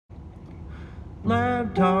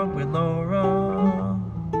Lab Talk with Laura.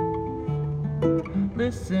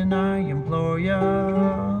 Listen, I implore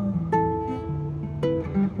ya.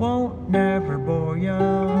 Won't never bore ya.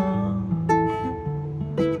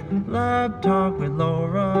 Lab Talk with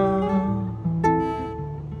Laura.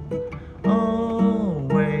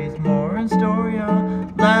 Always more in store, ya.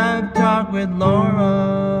 Lab Talk with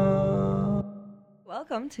Laura.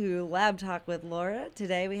 Welcome to Lab Talk with Laura.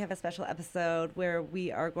 Today we have a special episode where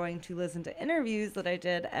we are going to listen to interviews that I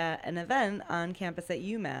did at an event on campus at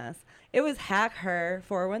UMass. It was Hack Her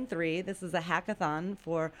 413. This is a hackathon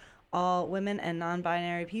for all women and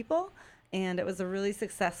non-binary people, and it was a really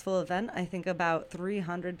successful event. I think about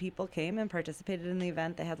 300 people came and participated in the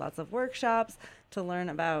event. They had lots of workshops to learn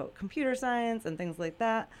about computer science and things like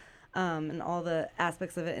that, and all the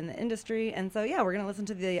aspects of it in the industry. And so, yeah, we're going to listen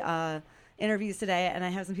to the interviews today, and I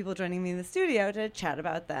have some people joining me in the studio to chat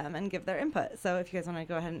about them and give their input. So if you guys want to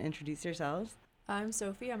go ahead and introduce yourselves. I'm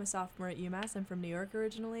Sophie. I'm a sophomore at UMass. I'm from New York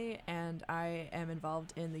originally, and I am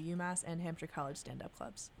involved in the UMass and Hampshire College stand-up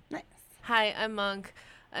clubs. Nice. Hi, I'm Monk.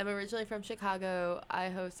 I'm originally from Chicago. I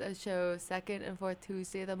host a show second and fourth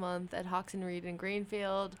Tuesday of the month at Hawks and Reed in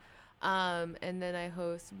Greenfield. And then I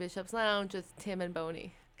host Bishop's Lounge with Tim and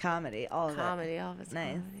Boney. Comedy, all of it. Comedy, all of it's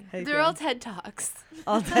Nice. comedy. They're all TED Talks.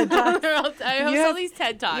 All TED Talks. I host all these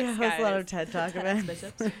TED Talks, You host guys. a lot of TED Talk events.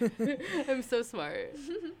 Bishops. I'm so smart.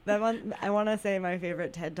 That one, I want to say my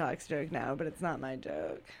favorite TED Talks joke now, but it's not my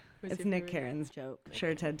joke. What's It's your Nick favorite? Caron's joke.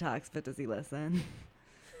 Sure, TED Talks, but does he listen?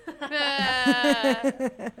 I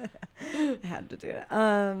had to do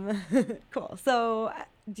it. Cool. So,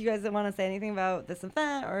 do you guys want to say anything about this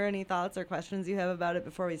event or any thoughts or questions you have about it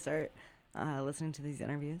before we start listening to these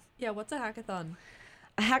interviews? Yeah, what's a hackathon?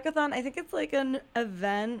 A hackathon, I think it's like an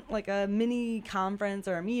event, like a mini conference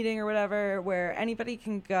or a meeting or whatever, where anybody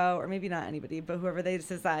can go, or maybe not anybody, but whoever they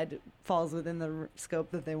decide falls within the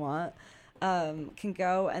scope that they want, can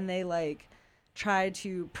go and they like try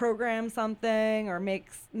to program something or make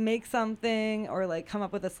something or like come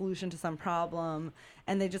up with a solution to some problem,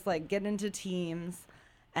 and they just like get into teams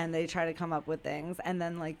and they try to come up with things, and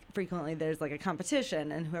then like frequently there's like a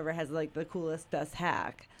competition, and whoever has like the coolest best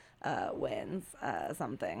hack wins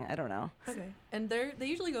something. I don't know. Okay. And they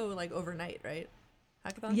usually go like overnight, right?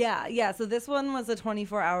 Hackathons? Yeah. So this one was a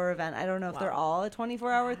 24-hour event. I don't know if they're Wow. all a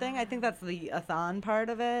 24-hour thing. I think that's the a-thon part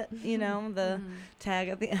of it, you know, the tag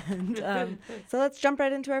at the end. So let's jump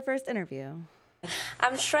right into our first interview.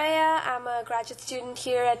 I'm Shreya. I'm a graduate student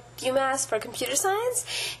here at UMass for computer science.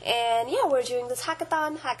 And yeah, we're doing this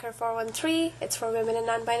hackathon, Hacker 413. It's for women and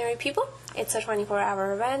non-binary people. It's a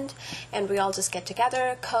 24-hour event, and we all just get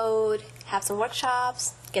together, code, have some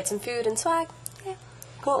workshops, get some food and swag. Yeah.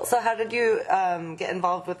 Cool. So how did you get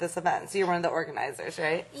involved with this event? So you're one of the organizers,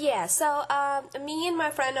 right? Yeah, so me and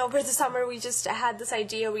my friend over the summer, we just had this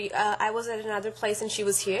idea. I was at another place and she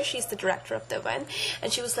was here. She's the director of the event.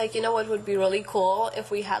 And she was like, you know what would be really cool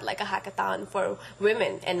if we had like a hackathon for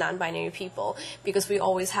women and non-binary people, because we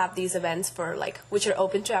always have these events for like, which are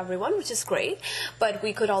open to everyone, which is great. But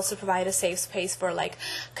we could also provide a safe space for like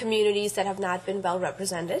communities that have not been well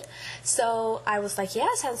represented. So I was like, yeah,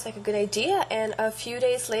 sounds like a good idea. And a few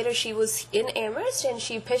days later, she was in Amherst and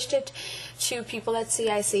she pitched it to people at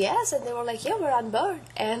CICS, and they were like, yeah, we're on board.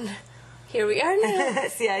 And here we are now.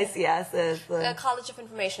 CICS is The College of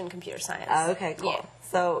Information and Computer Science. Oh, okay, cool. Yeah.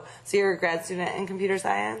 So you're a grad student in computer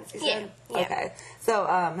science, you said? Yeah. Okay. So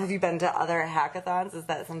have you been to other hackathons? Is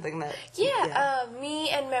that something that... Me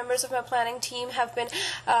and members of my planning team have been,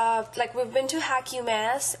 we've been to Hack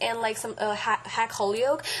UMass and like some Hack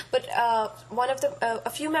Holyoke, but a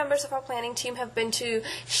few members of our planning team have been to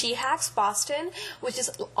She Hacks Boston, which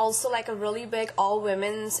is also like a really big all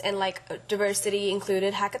women's and like diversity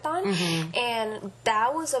included hackathon, and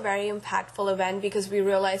that was a very impactful event because we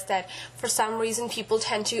realized that for some reason people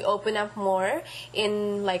tend to open up more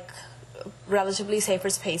in like relatively safer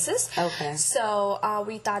spaces. Okay. So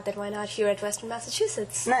we thought that why not here at Western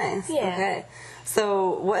Massachusetts? Nice. Yeah. Okay.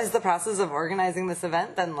 So what has the process of organizing this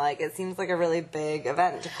event been like? It seems like a really big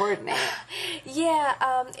event to coordinate. Yeah,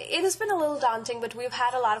 it has been a little daunting, but we've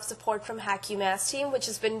had a lot of support from Hack UMass team, which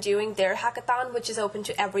has been doing their hackathon, which is open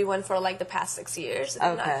to everyone for like the past 6 years, if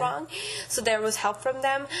I'm not wrong. So there was help from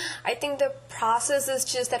them. I think the process is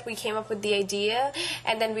just that we came up with the idea,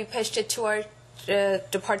 and then we pitched it to our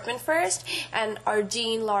department first, and our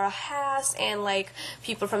dean Laura Haas and like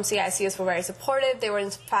people from CICS were very supportive. They were in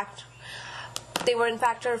fact they were in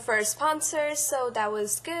fact our first sponsors, so that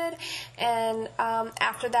was good. And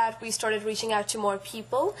after that, we started reaching out to more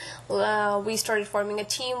people. We started forming a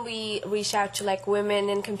team. We reached out to like women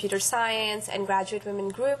in computer science and graduate women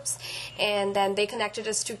groups, and then they connected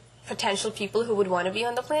us to potential people who would want to be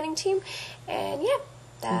on the planning team. And yeah,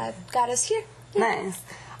 that got us here. Nice.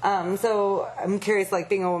 So I'm curious, like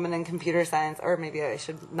being a woman in computer science, or maybe I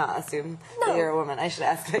should not assume that you're a woman. I should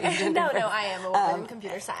ask about your gender No, first. I am a woman in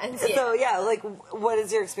computer science. Yeah. So yeah, like what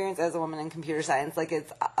is your experience as a woman in computer science? Like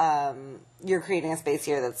it's you're creating a space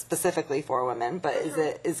here that's specifically for women, but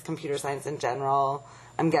is computer science in general?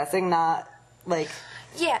 I'm guessing not like.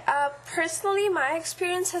 Yeah, personally, my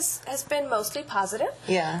experience has been mostly positive.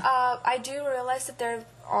 Yeah. I do realize that there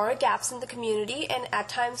are gaps in the community, and at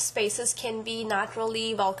times spaces can be not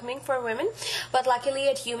really welcoming for women. But luckily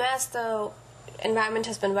at UMass, the environment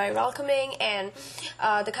has been very welcoming, and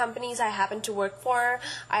the companies I happen to work for,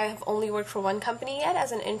 I have only worked for one company yet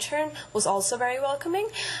as an intern, was also very welcoming.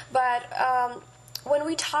 But when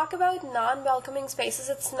we talk about non-welcoming spaces,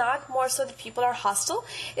 it's not more so that people are hostile.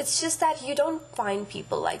 It's just that you don't find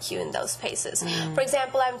people like you in those spaces. For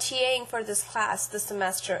example, I'm TAing for this class this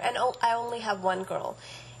semester, and I only have one girl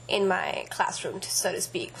in my classroom, so to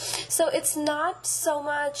speak. So it's not so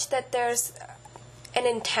much that there's an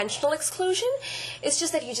intentional exclusion. It's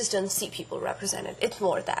just that you just don't see people represented. It's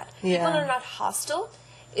more that. Yeah. People are not hostile.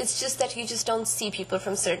 It's just that you just don't see people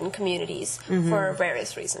from certain communities for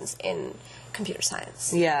various reasons in computer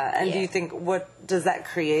science. Yeah, and do Yeah. you think, what does that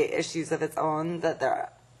create issues of its own, that there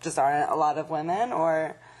just aren't a lot of women,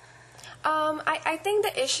 or? I think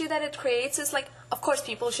the issue that it creates is, like, of course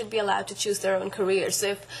people should be allowed to choose their own careers. So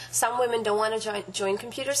if some women don't want to join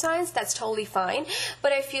computer science, that's totally fine.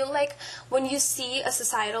 But I feel like when you see a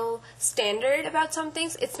societal standard about some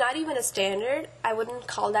things, it's not even a standard. I wouldn't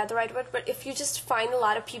call that the right word. But if you just find a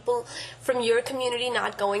lot of people from your community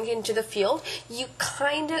not going into the field, you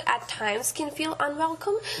kind of at times can feel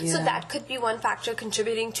unwelcome. So Yeah. that could be one factor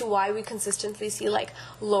contributing to why we consistently see like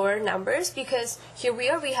lower numbers, because here we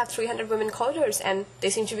have 300 women coders and they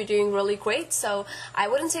seem to be doing really great. So I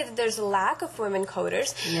wouldn't say that there's a lack of women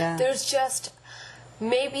coders. Yeah. There's just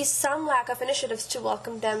maybe some lack of initiatives to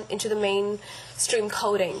welcome them into the mainstream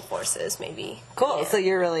coding forces, maybe. Cool, Yeah. so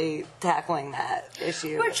you're really tackling that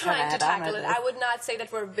issue. We're trying to head on tackle with it. this. I would not say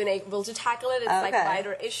that we've been able to tackle it. It's like a Okay.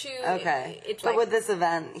 wider issue. Okay. It But like, with this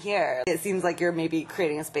event here, it seems like you're maybe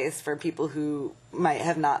creating a space for people who might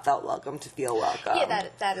have not felt welcome to feel welcome. yeah,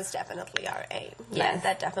 that is definitely our aim. Yeah, Nice.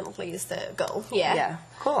 that definitely is the goal. Yeah. Yeah,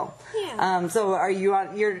 cool. Yeah. So are you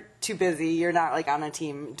you're too busy, you're not like on a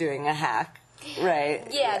team doing a hack, right?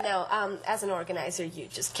 Yeah, no, as an organizer, you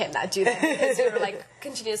just cannot do that because you're like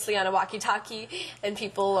continuously on a walkie-talkie and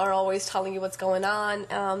people are always telling you what's going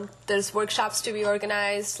on. There's workshops to be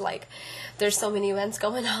organized, like there's so many events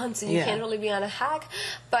going on, so you Yeah. can't really be on a hack.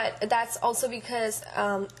 But that's also because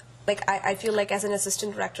like I feel like as an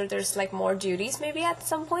assistant director there's like more duties maybe at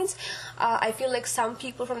some points. I feel like some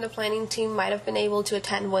people from the planning team might have been able to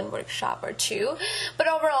attend one workshop or two, but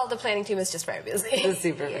overall the planning team is just very busy. It's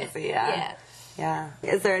super busy, yeah. Yeah.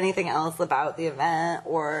 Is there anything else about the event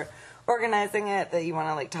or organizing it that you want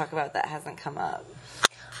to like talk about that hasn't come up?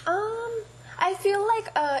 I feel like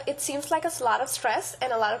it seems like it's a lot of stress,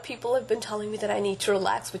 and a lot of people have been telling me that I need to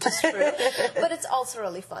relax, which is true. But it's also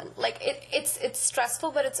really fun. Like it's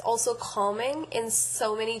stressful, but it's also calming in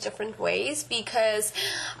so many different ways, because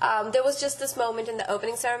there was just this moment in the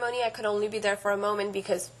opening ceremony. I could only be there for a moment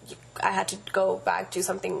because I had to go back do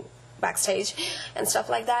something backstage and stuff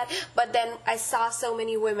like that. But then I saw so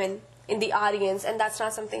many women in the audience, and that's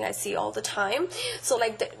not something I see all the time. So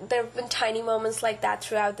like there have been tiny moments like that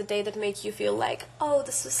throughout the day that make you feel like, oh,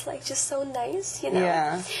 this was like just so nice, you know.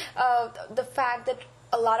 Yeah. The fact that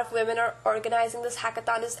a lot of women are organizing this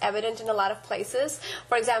hackathon is evident in a lot of places.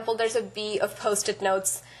 For example, there's a bee of Post-it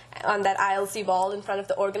notes on that ILC ball in front of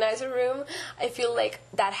the organizer room. I feel like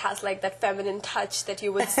that has like that feminine touch that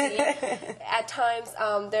you would see. At times,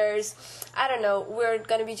 there's, I don't know, we're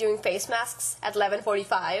going to be doing face masks at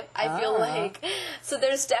 11:45. I feel like, so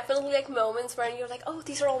there's definitely like moments where you're like, oh,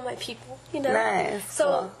 these are all my people, you know? Nice. So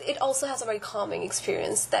Cool. it also has a very calming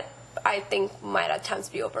experience that I think might at times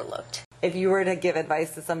be overlooked. If you were to give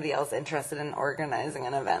advice to somebody else interested in organizing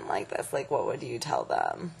an event like this, like what would you tell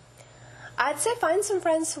them? I'd say find some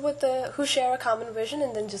friends who share a common vision,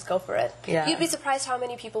 and then just go for it. Yeah. You'd be surprised how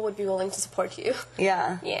many people would be willing to support you.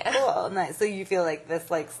 Yeah. Yeah. Cool. Nice. So you feel like this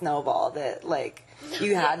like snowballed it, like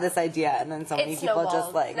you had this idea and then so many people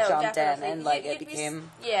just like jumped in and like it became.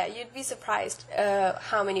 You'd be surprised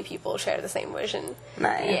how many people share the same vision.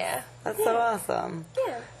 Nice. Yeah. That's so awesome.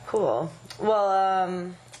 Yeah. Cool.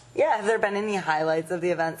 Well, Yeah, have there been any highlights of the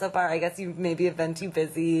event so far? I guess you maybe have been too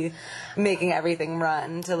busy making everything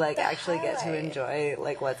run to like actually get to enjoy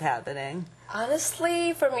like what's happening.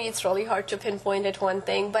 Honestly, for me, it's really hard to pinpoint at one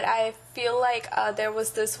thing, but I feel like there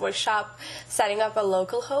was this workshop setting up a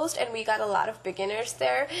local host, and we got a lot of beginners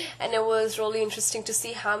there, and it was really interesting to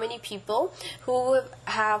see how many people who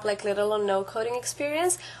have like little or no coding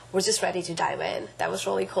experience were just ready to dive in. That was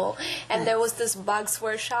really cool. And there was this bugs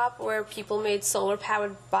workshop where people made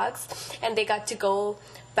solar-powered bugs, and they got to go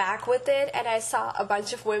back with it, and I saw a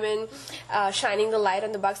bunch of women shining the light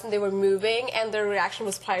on the bugs, and they were moving, and their reaction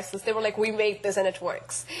was priceless. They were like, we made this and it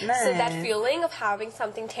works. Nice. So that feeling of having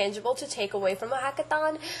something tangible to take away from a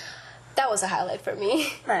hackathon, that was a highlight for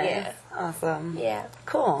me. Nice. Yeah. Awesome. Yeah.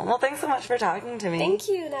 Cool. Well, thanks so much for talking to me. Thank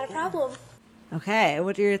you, not a problem. Okay,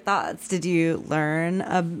 what are your thoughts? Did you learn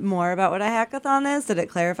more about what a hackathon is? Did it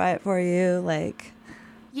clarify it for you? Like,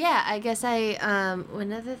 Yeah, I guess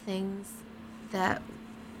one of the things that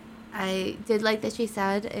I did like that she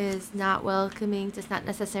said is not welcoming does not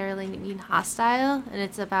necessarily mean hostile, and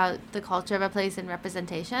it's about the culture of a place and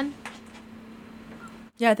representation.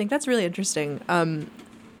 Yeah, I think that's really interesting.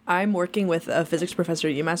 I'm working with a physics professor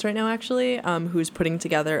at UMass right now, actually, who's putting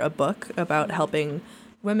together a book about helping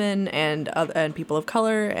women and people of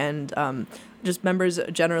color and just members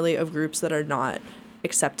generally of groups that are not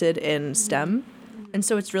accepted in STEM. And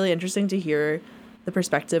so it's really interesting to hear the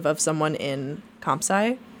perspective of someone in comp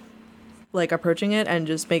sci, like approaching it and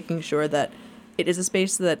just making sure that it is a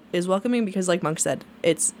space that is welcoming, because like Monk said,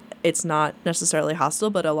 it's not necessarily hostile,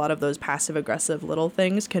 but a lot of those passive aggressive little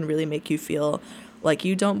things can really make you feel like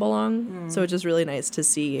you don't belong. So it's just really nice to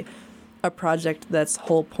see a project that's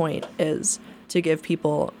whole point is to give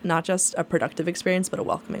people not just a productive experience, but a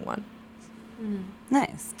welcoming one.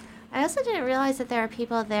 nice. I also didn't realize that there are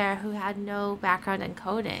people there who had no background in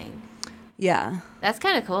coding. Yeah. That's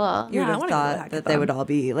kind of cool. You would I have wanna go to a thought that they hackathon. would all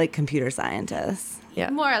be like computer scientists.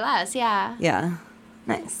 Yeah. More or less, yeah. Yeah.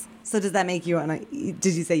 Nice. So does that make you want to,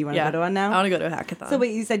 did you say you want to Yeah. go to one now? I want to go to a hackathon. So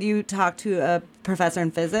wait, you said you talked to a professor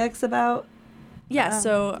in physics about? Yeah,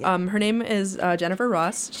 so her name is Jennifer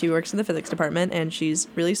Ross. She works in the physics department, and she's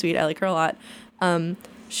really sweet. I like her a lot.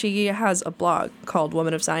 She has a blog called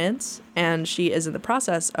Woman of Science, and she is in the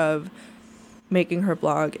process of making her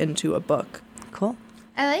blog into a book. Cool.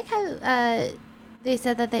 I like how they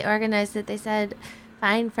said that they organized it. They said,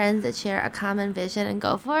 find friends that share a common vision and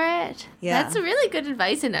go for it. Yeah. That's really good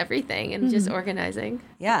advice in everything and just organizing.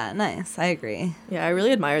 Yeah, nice. I agree. Yeah, I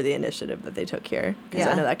really admire the initiative that they took here, because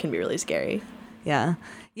Yeah. I know that can be really scary. Yeah.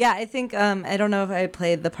 Yeah, I think, I don't know if I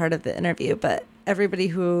played the part of the interview, but everybody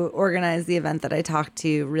who organized the event that I talked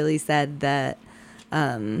to really said that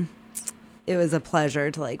it was a pleasure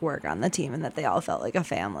to like work on the team and that they all felt like a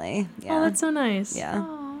family. Yeah. Oh, that's so nice. Yeah.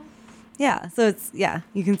 Yeah. So it's, yeah,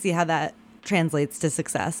 you can see how that translates to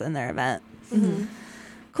success in their event.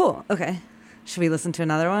 Cool. Okay. Should we listen to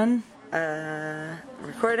another one?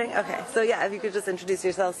 Recording? Okay. So yeah, if you could just introduce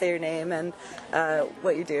yourself, say your name and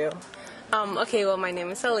what you do. Okay, well, my name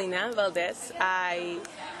is Alina Valdez. I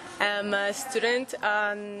am a student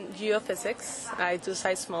on geophysics. I do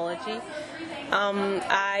seismology.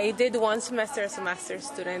 I did one semester as a master's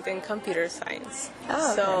student in computer science.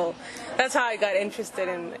 Oh, okay. So that's how I got interested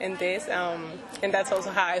in this, and that's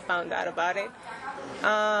also how I found out about it.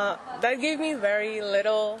 That gave me very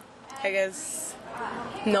little, I guess,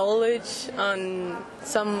 knowledge on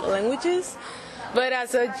some languages. But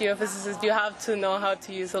as a geophysicist, you have to know how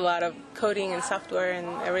to use a lot of coding and software and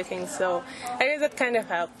everything. So I guess that kind of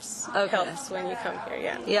helps when you come here,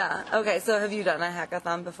 yeah. Yeah. Okay. So have you done a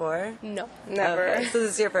hackathon before? No, never. Okay. So this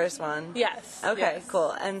is your first one? Yes. Okay, yes.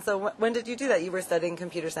 cool. And so when did you do that? You were studying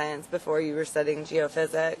computer science before you were studying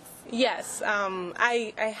geophysics? Yes.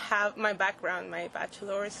 I have my background, my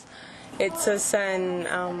bachelor's. It's in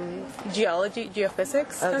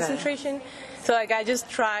geophysics Okay. concentration. So like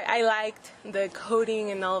I liked the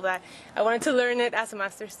coding and all of that. I wanted to learn it as a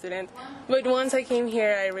master's student. But once I came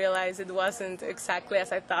here, I realized it wasn't exactly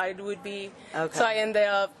as I thought it would be. Okay. So I ended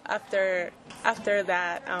up, after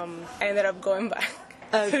that, I ended up going back.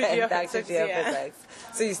 Okay, to back to geophysics, yeah.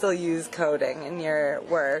 geophysics. So you still use coding in your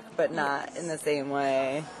work, but not in the same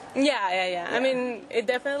way. Yeah. I mean, it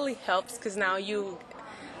definitely helps because now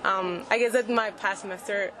I guess that my past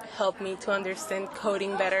semester helped me to understand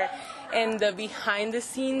coding better and the behind the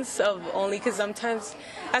scenes of only, because sometimes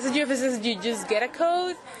as a geophysicist you just get a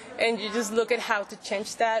code and you just look at how to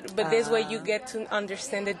change that, but this way you get to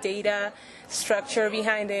understand the data structure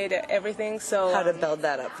behind it, everything. So How to build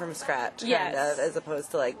that up from scratch, kind Yes. of, as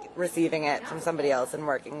opposed to like receiving it from somebody else and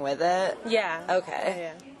working with it. yeah.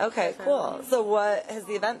 Okay. Yeah. Okay, cool. So what has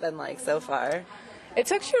the event been like so far?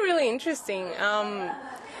 It's actually really interesting.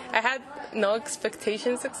 I had no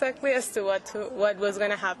expectations exactly as to what was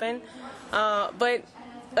going to happen, but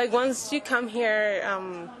like once you come here,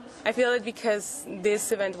 I feel like because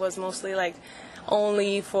this event was mostly like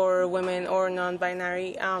only for women or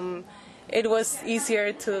non-binary, it was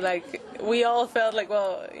easier to like. We all felt like,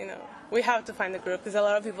 well, you know, we have to find a group because a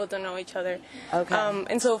lot of people don't know each other. Okay.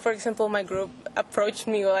 And so, for example, my group approached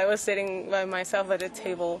me while I was sitting by myself at a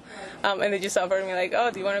table, and they just offered me like,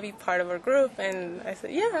 "Oh, do you want to be part of our group?" And I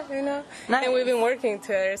said, "Yeah, you know." Nice. And we've been working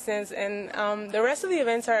together since. And the rest of the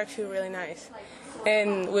events are actually really nice,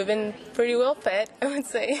 and we've been pretty well fed, I would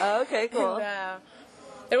say. Oh, okay, cool. And,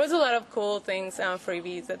 there was a lot of cool things,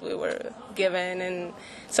 freebies that we were given, and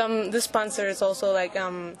the sponsors also like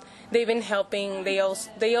they've been helping. They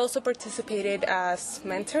also participated as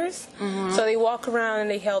mentors, so they walk around and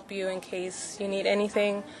they help you in case you need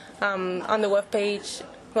anything. On the webpage,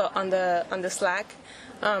 well, on the Slack,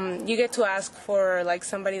 you get to ask for like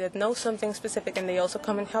somebody that knows something specific, and they also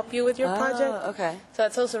come and help you with your project. Okay. So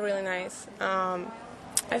that's also really nice.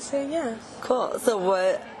 I say yeah. Cool.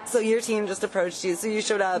 So your team just approached you. So you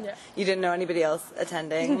showed up. Yeah. You didn't know anybody else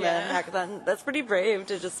attending Yeah. the hackathon. That's pretty brave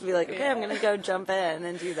to just be like, okay, I'm going to go jump in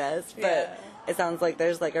and do this. But Yeah. it sounds like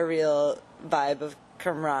there's like a real vibe of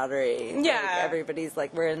camaraderie. Yeah. Like everybody's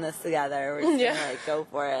like, we're in this together. We're just Yeah. going to like go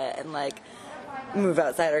for it and like move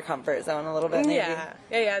outside our comfort zone a little bit. Maybe.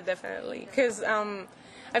 Yeah, definitely. Because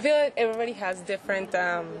I feel like everybody has different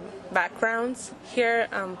backgrounds here.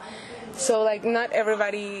 So like not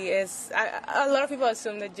everybody is. A lot of people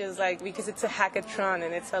assume that just like because it's a hackathon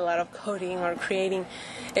and it's a lot of coding or creating,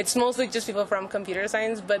 it's mostly just people from computer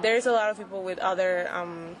science. But there's a lot of people with other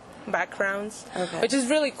backgrounds, which is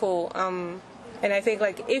really cool. And I think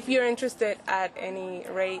like if you're interested at any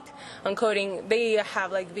rate on coding, they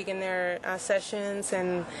have like beginner sessions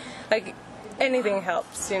and like anything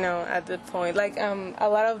helps, you know, at the point. Like a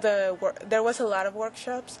lot of there was a lot of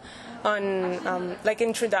workshops on like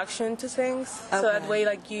introduction to things, so that way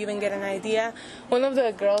like you even get an idea. One of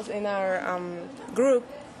the girls in our group,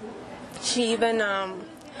 she even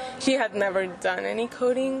she had never done any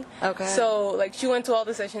coding. Okay. So like she went to all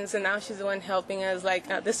the sessions, and now she's the one helping us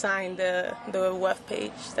like design the web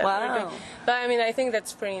page. That we're doing. But I mean, I think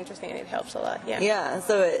that's pretty interesting, and it helps a lot. Yeah. Yeah.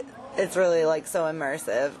 So it's really like so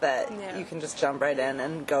immersive that Yeah. you can just jump right in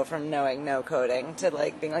and go from knowing no coding to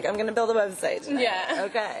like being like, I'm going to build a website tonight. Yeah.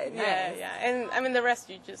 Okay. Nice. Yeah. And I mean the rest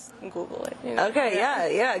you just Google it. You know? Okay,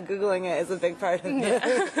 yeah. Googling it is a big part of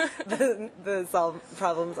the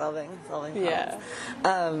problem solving. Yeah.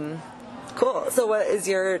 Cool. So what is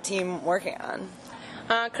your team working on?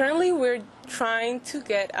 Currently, we're trying to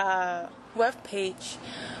get a web page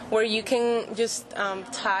where you can just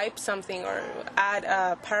type something or add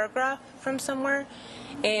a paragraph from somewhere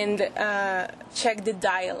and check the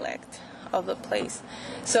dialect of the place.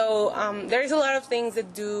 So there's a lot of things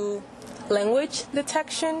that do language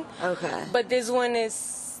detection. Okay. But this one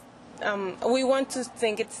is, we want to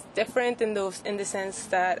think it's different in the sense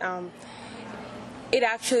that it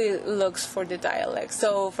actually looks for the dialect.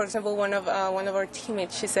 So, for example, one of our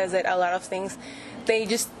teammates, she says that a lot of things, they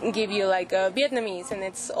just give you like Vietnamese, and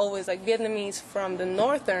it's always like Vietnamese from the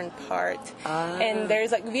northern part, and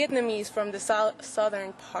there's like Vietnamese from the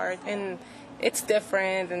southern part, and it's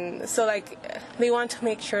different, and so like they want to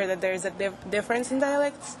make sure that there's a difference in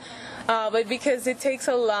dialects. But because it takes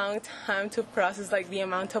a long time to process like the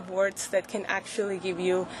amount of words that can actually give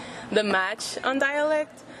you the match on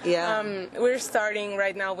dialect, we're starting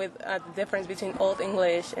right now with the difference between Old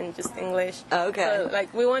English and just English. Okay. So,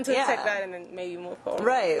 like we want to check that and then maybe move forward.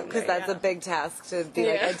 Right, because that's a big task to be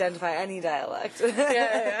like identify any dialect.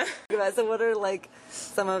 Yeah. So what are like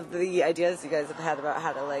some of the ideas you guys have had about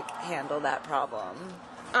how to like handle that problem?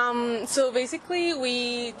 So basically,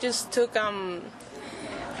 we just took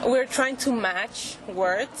we're trying to match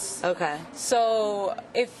words. Okay. So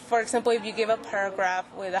if, for example, if you give a paragraph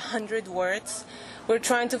with 100 words, we're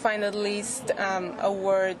trying to find at least a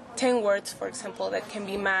word, 10 words, for example, that can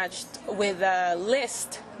be matched with a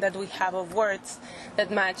list that we have of words that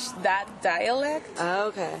match that dialect.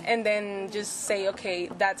 Okay. And then just say, okay,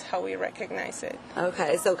 that's how we recognize it.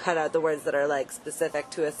 Okay, so cut out the words that are like specific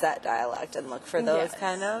to a set dialect and look for those Yes.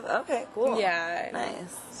 kind of. Okay, cool. Yeah.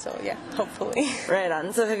 Nice. So yeah, hopefully. Right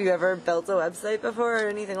on. So have you ever built a website before or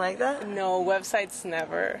anything like that? No, websites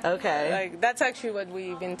never. Okay. Like that's actually what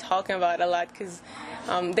we've been talking about a lot because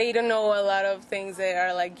they don't know a lot of things that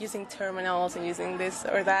are like using terminals and using this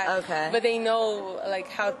or that. Okay. But they know like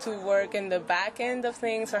how to work in the back end of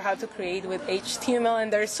things or how to create with HTML,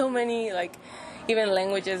 and there's so many like even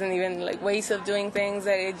languages and even like ways of doing things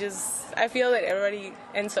that I feel that everybody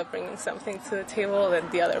ends up bringing something to the table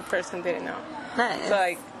that the other person didn't know. Nice. So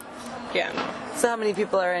like, yeah. So how many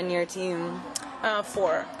people are in your team?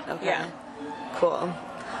 4. Okay. Yeah. Cool.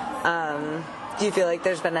 Do you feel like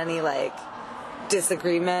there's been any like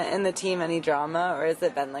disagreement in the team, any drama, or has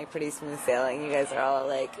it been like pretty smooth sailing? You guys are all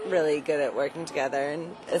like really good at working together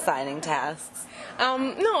and assigning tasks.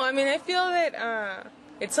 No, I mean I feel that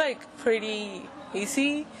it's like pretty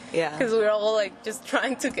easy. Yeah. Because we're all like just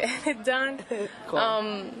trying to get it done. Cool.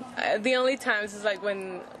 The only times is like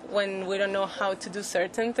when we don't know how to do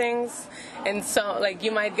certain things, and so like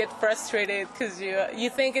you might get frustrated because you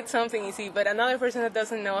think it's something easy, but another person that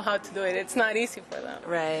doesn't know how to do it, it's not easy for them.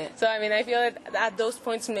 Right. So I mean I feel that at those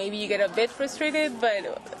points maybe you get a bit frustrated,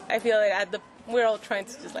 but I feel like we're all trying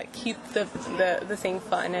to just like keep the thing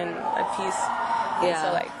fun and at peace. Yeah.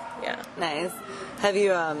 So like yeah. Nice. Have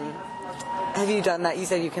you done that? You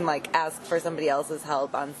said you can like ask for somebody else's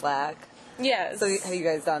help on Slack. Yes. So have you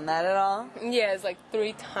guys done that at all? Yes, like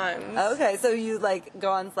 3 times. Okay, so you like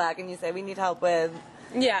go on Slack and you say we need help with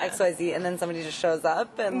Yeah. XYZ, and then somebody just shows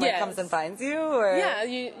up and like Yes. comes and finds you, or Yeah,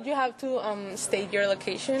 you have to state your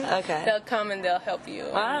location. Okay. They'll come and they'll help you.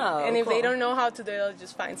 Wow, And if cool. they don't know how to do it, they'll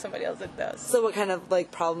just find somebody else that does. So what kind of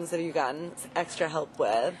like problems have you gotten extra help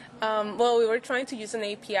with? Well, we were trying to use an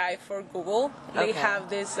API for Google. They Okay. have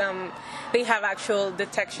this. They have actual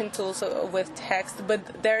detection tools with text, but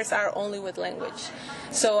theirs are only with language.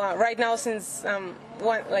 So right now, since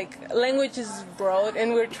language is broad,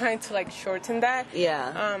 and we're trying to like shorten that.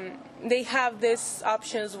 Yeah. They have these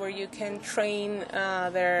options where you can train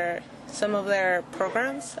some of their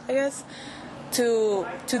programs, I guess, to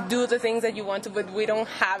do the things that you want to, but we don't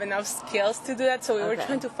have enough skills to do that, so we were Okay.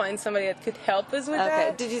 trying to find somebody that could help us with Okay.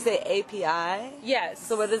 that. Did you say API? Yes.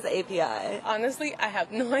 So what is API? Honestly, I have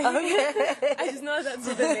no idea. Okay. I just know that's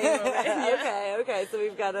the name of it. Yeah. Okay. So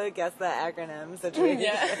we've got to guess the acronym situation.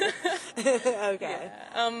 Yeah. Okay.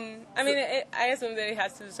 I mean, I assume that it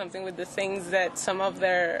has to do something with the things that some of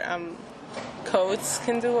their codes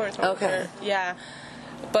can do, or some of Okay. their, yeah.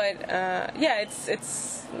 But yeah, it's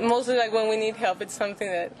mostly like when we need help, it's something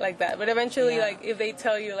like that. But eventually, Yeah. like if they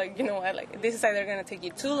tell you, like, you know what, like this is either gonna take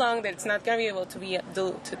you too long, that it's not gonna be able to be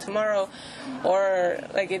due to tomorrow, or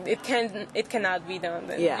like it cannot be done,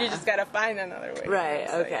 then Yeah. you just gotta find another way. Right.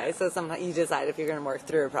 So, Okay. yeah. So sometimes you decide if you're going to work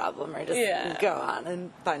through a problem or just Yeah. go on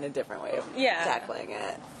and find a different way of Yeah. tackling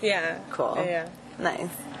it. Yeah. Cool. Yeah. Nice.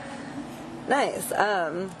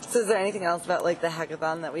 So is there anything else about like the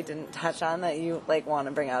hackathon that we didn't touch on that you like want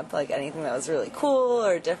to bring up? Like anything that was really cool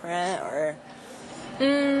or different or?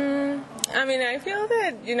 I mean, I feel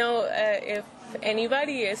that, if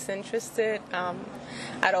anybody is interested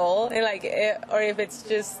at all, and or if it's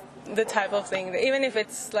just the type of thing, that, even if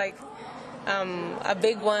it's like a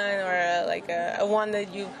big one or a one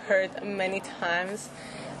that you've heard many times,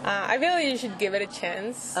 I feel like you should give it a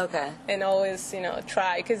chance. Okay. And always,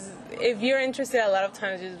 try. Because if you're interested, a lot of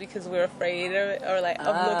times just because we're afraid of it, or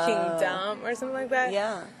of looking dumb or something like that.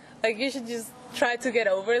 Yeah. Like, you should just try to get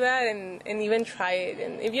over that and even try it.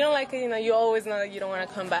 And if you don't like it, you always know that you don't want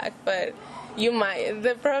to come back. But you might.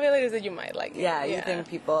 The probability is that you might like it. Yeah, you think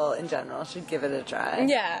people in general should give it a try.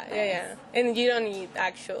 Yeah. And you don't need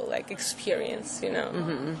actual, experience,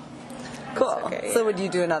 Mm-hmm. Cool. Okay, So would you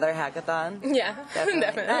do another hackathon? Yeah,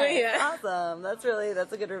 definitely. Nice. Yeah. Awesome. That's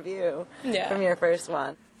a good review Yeah. from your first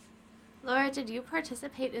one. Laura, did you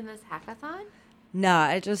participate in this hackathon? No,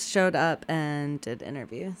 I just showed up and did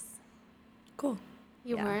interviews. Cool.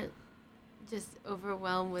 You Yeah. weren't just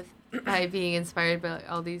overwhelmed by being inspired by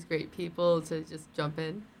all these great people to just jump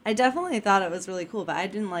in? I definitely thought it was really cool, but I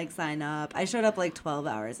didn't sign up. I showed up 12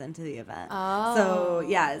 hours into the event. Oh. So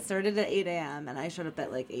yeah, it started at 8 a.m. and I showed up at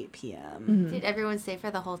 8 p.m. Did everyone stay for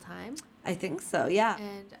the whole time? I think so. Yeah,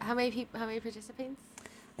 And how many participants?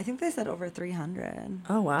 I think they said over 300.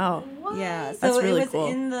 Oh wow. Yeah, so That's really it was cool.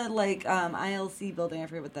 in the ILC building. I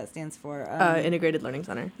forget what that stands for. Integrated Learning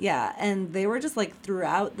Center. Yeah, and they were just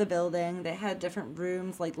throughout the building. They had different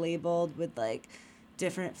rooms labeled with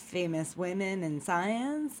different famous women in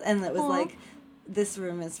science, and it was this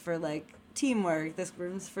room is for teamwork. This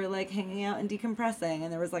room's for hanging out and decompressing.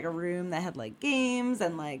 And there was a room that had games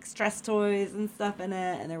and stress toys and stuff in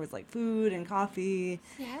it, and there was food and coffee.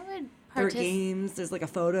 Yeah, I would There were games. There's a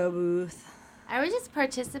photo booth. I would just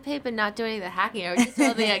participate, but not do any of the hacking. I would just do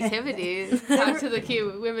all the activities, talk to the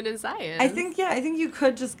cute women in science. I think you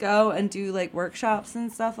could just go and do workshops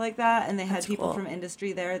and stuff like that, and they had That's people cool. from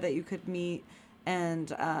industry there that you could meet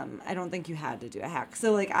And I don't think you had to do a hack.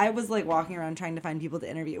 So, like, I was, like, walking around trying to find people to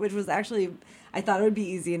interview, which was actually, I thought it would be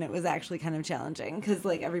easy, and it was actually kind of challenging because,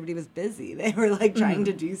 like, everybody was busy. They were, like, trying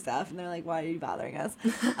to do stuff, and they're like, why are you bothering us?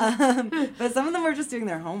 But some of them were just doing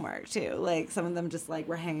their homework, too. Like, some of them just, like,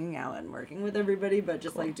 were hanging out and working with everybody, but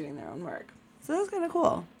just, like, doing their own work. So that was kind of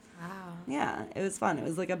cool. Wow. Yeah, it was fun. It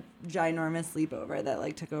was, like, a ginormous sleepover that,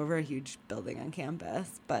 like, took over a huge building on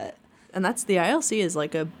campus, but... And that's the ILC is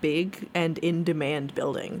like a big and in demand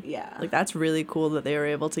building. Yeah. Like that's really cool that they were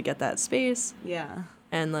able to get that space. Yeah.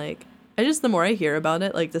 And like the more I hear about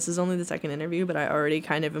it, like this is only the second interview, but I already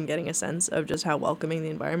kind of am getting a sense of just how welcoming the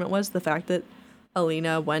environment was. The fact that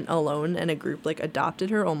Alina went alone and a group like adopted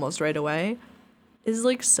her almost right away is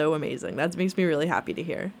like so amazing. That makes me really happy to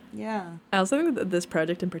hear. Yeah. I also think that this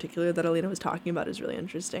project in particular that Alina was talking about is really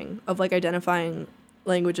interesting, of like identifying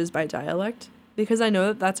languages by dialect. Because I know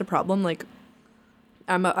that that's a problem. Like,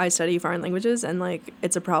 I study foreign languages, and like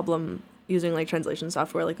it's a problem using like translation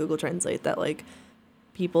software like Google Translate that like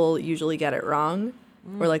people usually get it wrong,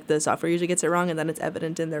 or like the software usually gets it wrong, and then it's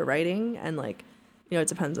evident in their writing, and like it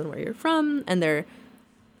depends on where you're from, and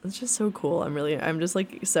it's just so cool. I'm just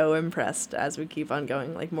like so impressed as we keep on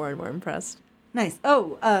going, like more and more impressed. Nice.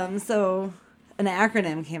 Oh, so an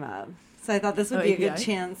acronym came up. So I thought this would be a good API?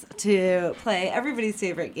 chance to play everybody's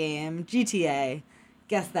favorite game, GTA.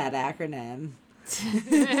 Guess that acronym.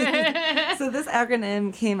 So this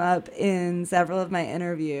acronym came up in several of my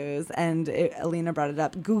interviews, and Alina brought it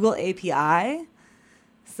up. Google API.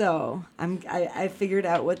 So I figured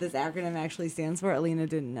out what this acronym actually stands for. Alina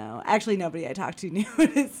didn't know. Actually, nobody I talked to knew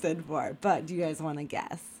what it stood for. But do you guys want to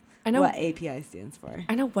guess? I know what API stands for.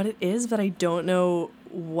 I know what it is, but I don't know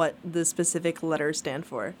what the specific letters stand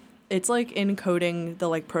for. It's like encoding the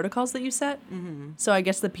like protocols that you set. Mm-hmm. So I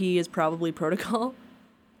guess the P is probably protocol,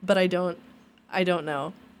 but I don't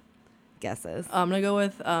know. Guesses. I'm gonna go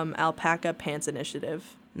with Alpaca Pants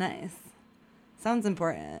Initiative. Nice. Sounds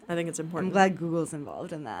important. I think it's important. I'm glad Google's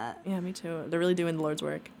involved in that. Yeah, me too. They're really doing the Lord's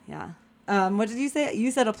work. Yeah. What did you say? You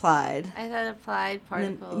said applied. I said applied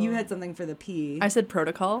And particle. then you had something for the P. I said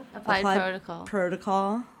protocol. applied protocol.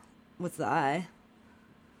 Protocol. What's the I?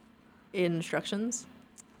 Instructions.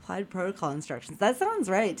 Applied protocol instructions. That sounds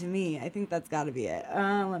right to me. I think that's got to be it.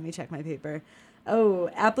 Let me check my paper. Oh,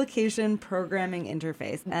 application programming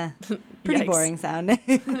interface. Pretty Yikes. boring sounding.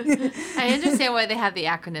 I understand why they have the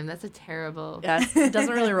acronym. That's a terrible. Yeah, it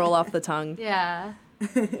doesn't really roll off the tongue. Yeah.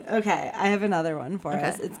 Okay, I have another one for Okay.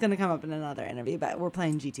 us. It's going to come up in another interview, but we're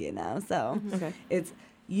playing GTA now. So Okay. it's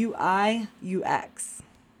UI, UX.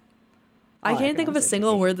 I All can't think of a acronyms are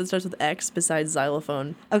single tricky. word that starts with X besides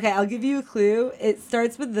xylophone. Okay, I'll give you a clue. It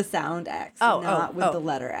starts with the sound X, not with the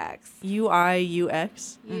letter X. UI,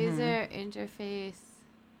 UX. User interface.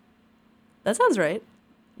 That sounds right.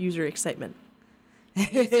 User excitement.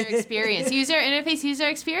 User experience. User interface. User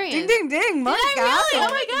experience. Ding, ding, ding. Mark I got really? it.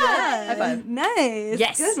 Oh my God. Yeah. High five. Nice.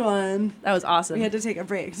 Yes. Good one. That was awesome. We had to take a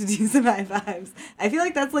break to do some high fives. I feel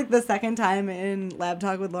like that's like the second time in Lab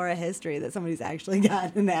Talk with Laura history that somebody's actually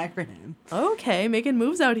gotten an acronym. Okay, making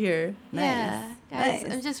moves out here. Yeah. Guys,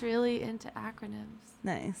 Nice. I'm just really into acronyms.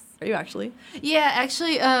 Nice. Are you actually? Yeah,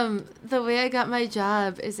 actually, the way I got my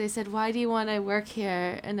job is they said, "Why do you want to work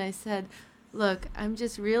here?" And I said, "Look, I'm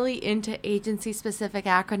just really into agency-specific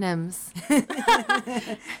acronyms."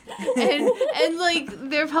 and like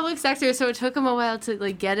they're public sector, so it took them a while to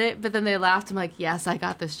like get it, but then they laughed. I'm like, "Yes, I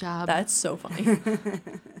got this job." That's so funny.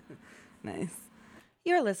 Nice.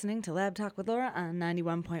 You're listening to Lab Talk with Laura on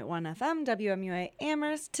 91.1 FM, WMUA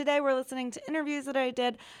Amherst. Today we're listening to interviews that I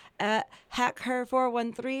did at Hack Her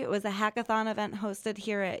 413. It was a hackathon event hosted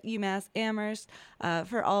here at UMass Amherst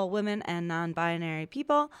for all women and non-binary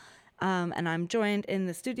people. And I'm joined in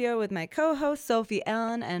the studio with my co-host, Sophie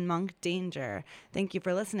Allen and Monk Danger. Thank you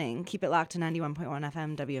for listening. Keep it locked to 91.1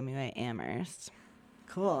 FM, WMUA Amherst.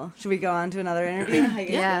 Cool. Should we go on to another interview? How you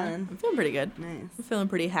guys Yeah. feeling? I'm feeling pretty good. Nice. I'm feeling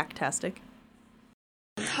pretty hacktastic.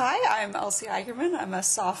 Hi, I'm Elsie Eigerman. I'm a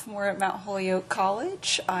sophomore at Mount Holyoke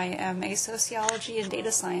College. I am a sociology and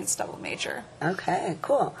data science double major. Okay,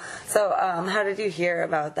 cool. So, how did you hear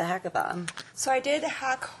about the hackathon? So I did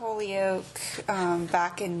Hack Holyoke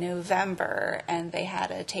back in November, and they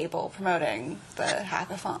had a table promoting the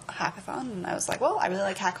hackathon, and I was like, well, I really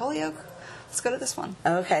like Hack Holyoke. Let's go to this one.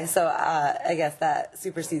 Okay, so I guess that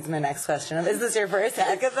supersedes my next question. Is this your first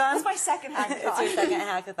hackathon? It's my second hackathon. It's your second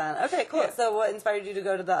hackathon. Okay, cool. So what inspired you to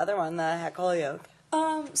go to the other one, the Hack Holyoke?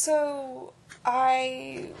 So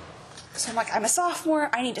I so I'm like, I'm a sophomore.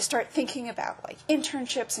 I need to start thinking about like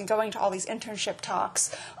internships and going to all these internship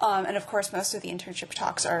talks. And of course, most of the internship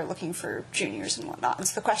talks are looking for juniors and whatnot. And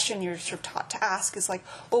so the question you're sort of taught to ask is like,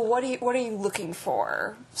 well, what are you looking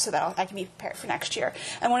for so that I can be prepared for next year?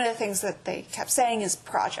 And one of the things that they kept saying is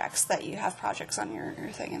projects, that you have projects on your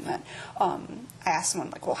thing. And then I asked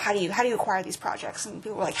someone like, well, how do you acquire these projects? And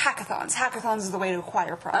people were like, hackathons. Hackathons is the way to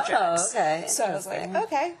acquire projects. Oh, okay. So I was like,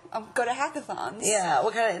 okay, I'll go to hackathons. Yeah.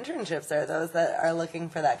 What kind of internships are those that are looking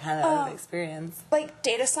for that kind of experience? Like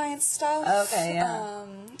data science stuff. Okay, yeah.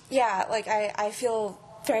 Yeah, like I feel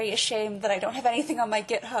very ashamed that I don't have anything on my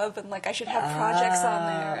GitHub, and like I should have projects on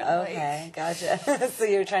there. And, Okay, gotcha. So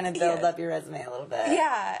you're trying to build Yeah. up your resume a little bit.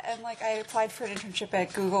 Yeah, and like I applied for an internship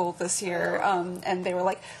at Google this year, and they were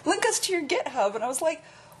like, link us to your GitHub, and I was like,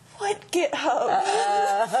 what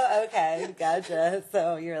GitHub? Okay, gotcha.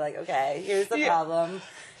 So you're like, okay, here's the problem.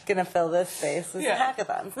 Gonna fill this space with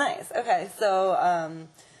hackathons. Nice. Okay, so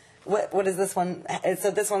what is this one?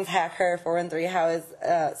 So this one's Hacker 413. How is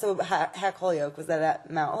Hack Holyoke? Was that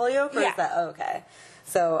at Mount Holyoke, or is that okay?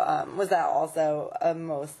 So was that also a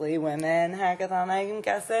mostly women hackathon, I'm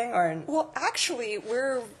guessing, or? Well, actually,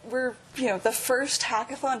 we're the first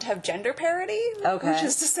hackathon to have gender parity. Okay. Which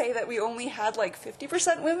is to say that we only had like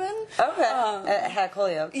 50% women. Okay. At Hack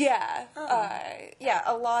Holyoke. Yeah.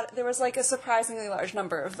 A lot. There was like a surprisingly large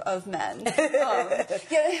number of men. Well,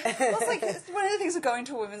 it's like one of the things of going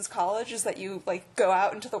to a women's college is that you like go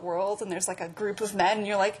out into the world and there's like a group of men and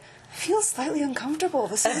you're like, I feel slightly uncomfortable.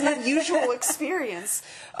 This is an unusual experience.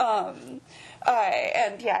 I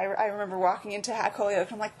remember walking into Hack Holyoke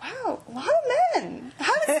and I'm like, wow, a lot of men. I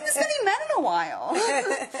haven't seen this many men in a while.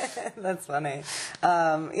 That's funny.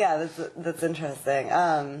 That's interesting.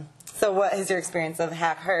 So what has your experience of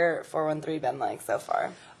Hacker 413 been like so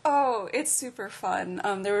far? Oh, it's super fun.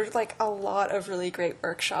 There were like a lot of really great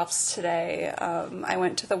workshops today. I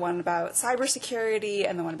went to the one about cybersecurity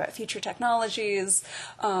and the one about future technologies.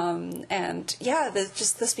 The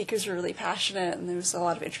speakers were really passionate and there was a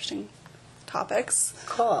lot of interesting topics.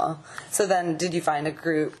 Cool. So then did you find a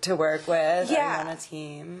group to work with? Yeah. Are you on a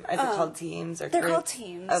team? Is it called teams or They're groups? called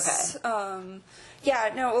teams.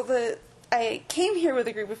 Okay. I came here with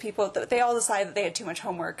a group of people that they all decided that they had too much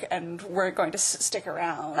homework and weren't going to stick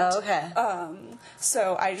around. Oh, okay.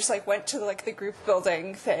 So I just like went to like the group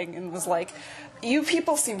building thing and was like, you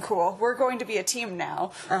people seem cool. We're going to be a team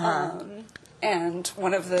now. And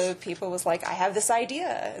one of the people was like, I have this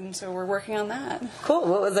idea. And so we're working on that. Cool.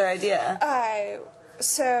 What was their idea?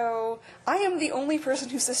 So I am the only person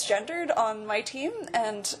who's cisgendered on my team,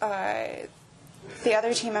 and the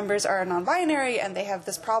other team members are non-binary, and they have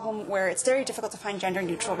this problem where it's very difficult to find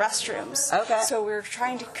gender-neutral restrooms. Okay. So we're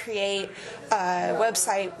trying to create a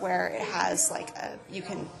website where it has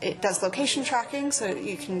it does location tracking, so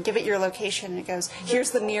you can give it your location, and it goes, here's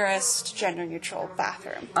the nearest gender-neutral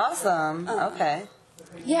bathroom. Awesome. Okay.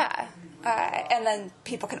 Yeah. And then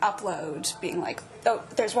people can upload, being like, oh,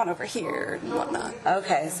 there's one over here, and whatnot.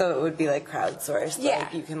 Okay, so it would be like crowdsourced. Yeah.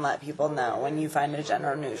 Like you can let people know when you find a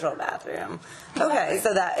gender neutral bathroom. Okay,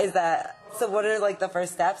 so so what are like the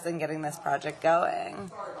first steps in getting this project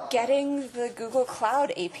going? Getting the Google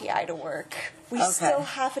Cloud API to work. We still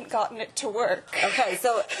haven't gotten it to work. Okay,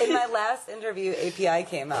 so in my last interview, API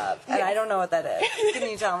came up, and I don't know what that is. Can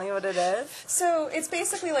you tell me what it is? So it's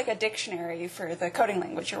basically like a dictionary for the coding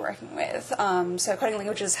language you're working with. So coding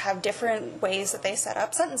languages have different ways that they set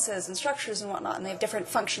up sentences and structures and whatnot, and they have different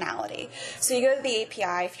functionality. So you go to the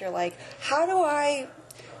API if you're like, how do I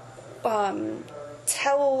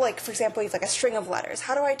tell, like, for example, you have like a string of letters.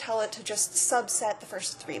 How do I tell it to just subset the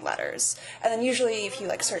first 3 letters? And then usually if you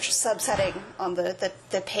like search subsetting on the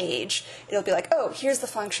page, it'll be like, oh, here's the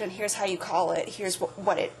function, here's how you call it, here's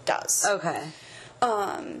what it does. Okay.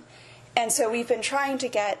 And so we've been trying to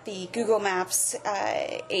get the Google Maps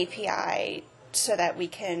API so that we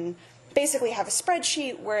can basically have a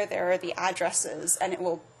spreadsheet where there are the addresses and it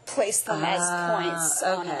will place them as points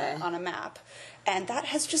on a map. And that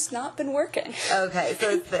has just not been working. Okay, so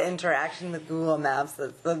it's the interaction with Google Maps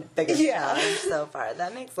that's the biggest challenge so far.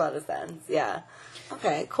 That makes a lot of sense, yeah.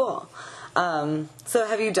 Okay, cool. So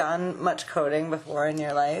have you done much coding before in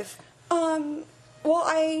your life? Well,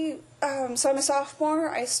 so I'm a sophomore.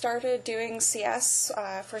 I started doing CS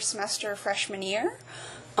first semester freshman year.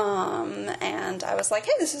 And I was like,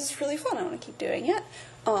 hey, this is really fun. I want to keep doing it.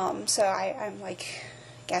 So I'm like,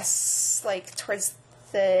 guess like towards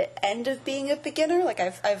the end of being a beginner. Like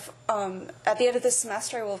I've at the end of this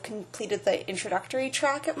semester I will have completed the introductory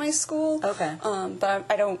track at my school. Okay. But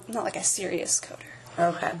I'm not like a serious coder.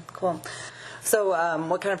 Okay, cool. So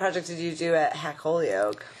what kind of project did you do at Hack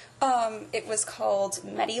Holyoke? It was called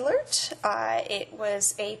MediAlert. It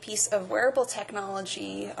was a piece of wearable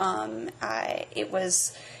technology.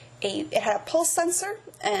 It had a pulse sensor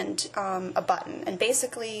and a button. And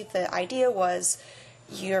basically the idea was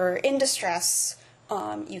you're in distress,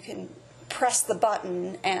 you can press the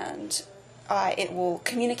button and it will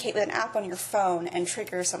communicate with an app on your phone and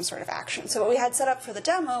trigger some sort of action. So what we had set up for the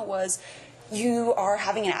demo was you are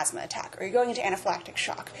having an asthma attack or you're going into anaphylactic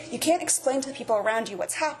shock. You can't explain to the people around you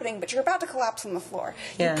what's happening, but you're about to collapse on the floor.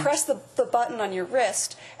 Yeah. You press the button on your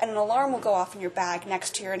wrist and an alarm will go off in your bag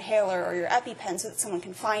next to your inhaler or your EpiPen so that someone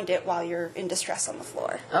can find it while you're in distress on the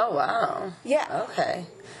floor. Oh, wow. Yeah. Okay.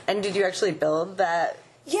 And did you actually build that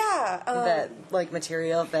Yeah. like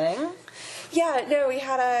material thing? Yeah, no, we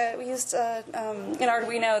used an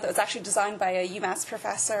Arduino that was actually designed by a UMass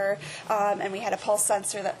professor, and we had a pulse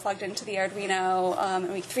sensor that plugged into the Arduino,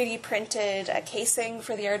 and we 3D printed a casing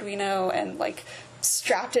for the Arduino and like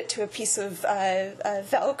strapped it to a piece of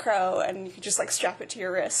Velcro, and you could just like strap it to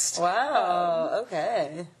your wrist. Wow.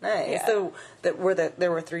 Okay. Nice. Yeah. So there were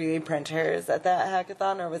 3D printers at that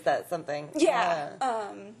hackathon, or was that something? Yeah.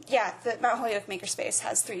 The Mount Holyoke Makerspace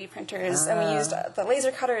has 3D printers, and we used the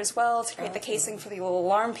laser cutter as well to create the casing for the little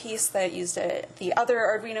alarm piece that used the other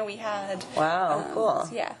Arduino we had. Wow. Cool.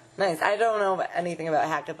 Yeah. Nice. I don't know anything about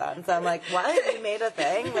hackathons, so I'm like, what? You made a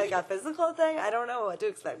thing? Like a physical thing? I don't know what to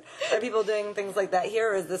expect. Are people doing things like that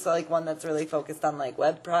here, or is this like one that's really focused on like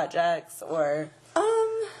web projects, or?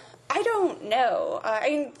 I don't know. I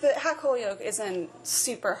mean, the Hack Holyoke isn't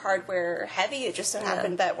super hardware heavy. It just so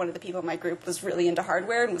happened that one of the people in my group was really into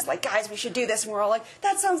hardware and was like, guys, we should do this. And we're all like,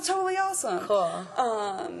 that sounds totally awesome. Cool.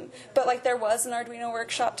 But like there was an Arduino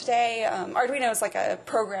workshop today. Arduino is like a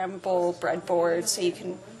programmable breadboard, so you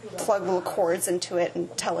can plug little cords into it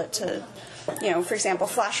and tell it to, for example,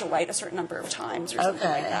 flash a light a certain number of times or something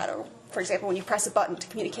like that. Or, for example, when you press a button to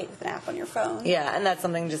communicate with an app on your phone. Yeah, and that's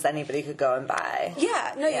something just anybody could go and buy.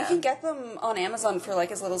 Yeah, no, you can get them on Amazon for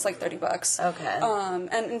like as little as like $30. Okay.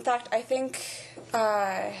 And in fact, I think,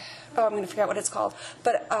 I'm going to forget what it's called,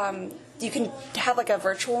 but you can have like a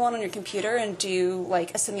virtual one on your computer and do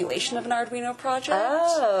like a simulation of an Arduino project.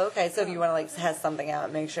 Oh, okay. So if you want to like test something out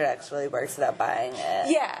and make sure it actually works without buying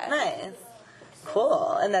it. Yeah. Nice.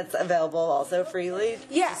 Cool. And that's available also freely?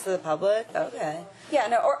 Yeah. Just to the public? Okay. Yeah,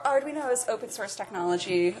 no, Arduino is open source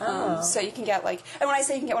technology, so you can get like, and when I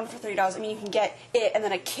say you can get one for $30, I mean you can get it and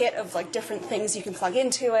then a kit of like different things you can plug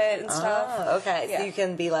into it and stuff. Oh, okay. Yeah. So you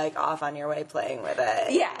can be like off on your way playing with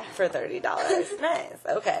it. Yeah. For $30. Nice.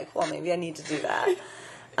 Okay, cool. Maybe I need to do that.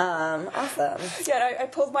 Awesome. Yeah, and I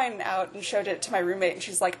pulled mine out and showed it to my roommate, and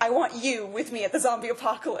she's like, I want you with me at the zombie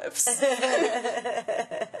apocalypse.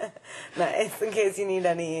 Nice. In case you need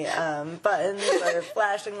any buttons or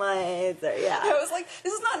flashing lights or I was like,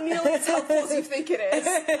 this is not nearly as helpful as you think it is.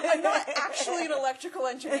 I'm not actually an electrical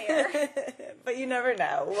engineer. But you never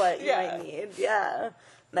know what you might need. Yeah.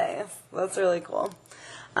 Nice. That's really cool.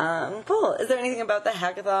 Cool. Is there anything about the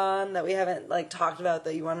hackathon that we haven't like talked about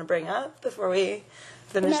that you want to bring up before we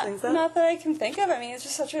finish things up? Not that I can think of. I mean, it's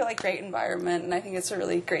just such a like great environment, and I think it's a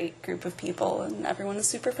really great group of people, and everyone is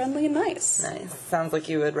super friendly and nice. Nice. Sounds like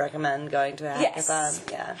you would recommend going to a hackathon. Yes.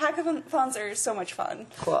 Yeah. Hackathons are so much fun.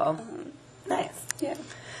 Cool. Nice. Yeah.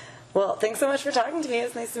 Well, thanks so much for talking to me. It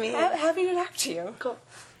was nice to meet you. Happy to talk to you. Cool.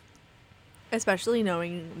 Especially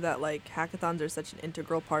knowing that like hackathons are such an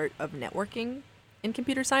integral part of networking in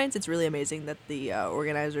computer science, it's really amazing that the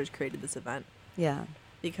organizers created this event. Yeah.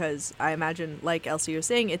 Because I imagine, like Elsie was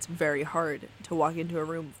saying, it's very hard to walk into a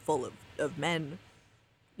room full of men,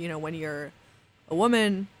 when you're a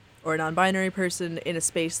woman or a non-binary person in a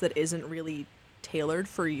space that isn't really tailored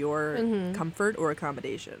for your comfort or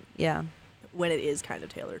accommodation. Yeah. When it is kind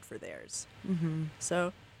of tailored for theirs. Mm-hmm.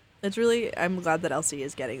 So it's really, I'm glad that Elsie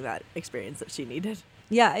is getting that experience that she needed.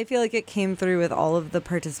 Yeah, I feel like it came through with all of the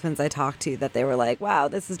participants I talked to that they were like, wow,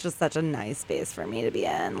 this is just such a nice space for me to be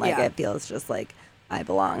in. Like, it feels just like I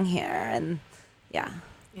belong here. And yeah.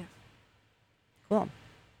 Yeah. Cool.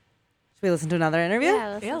 Should we listen to another interview?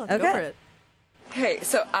 Yeah, Let's go for it. Hey,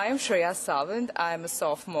 so I'm Shreya Savant. I'm a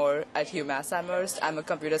sophomore at UMass Amherst. I'm a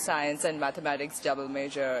computer science and mathematics double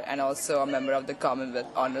major and also a member of the Commonwealth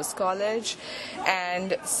Honors College.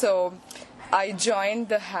 And so I joined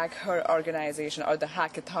the Hack Her organization, or the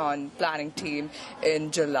hackathon planning team,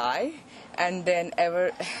 in July. And then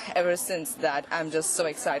ever since that, I'm just so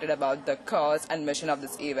excited about the cause and mission of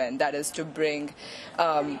this event. That is to bring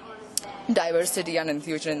diversity and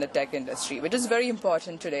inclusion in the tech industry, which is very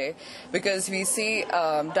important today because we see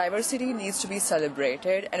diversity needs to be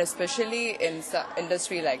celebrated, and especially in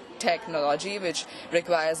industry like technology, which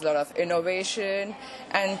requires a lot of innovation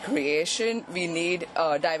and creation, we need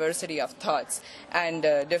diversity of thoughts, and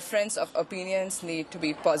difference of opinions need to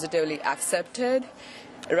be positively accepted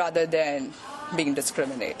rather than being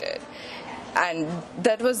discriminated. And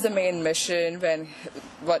that was the main mission when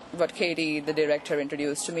what Katie, the director,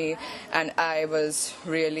 introduced to me, and I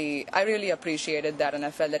really appreciated that, and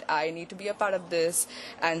I felt that I need to be a part of this,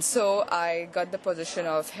 and so I got the position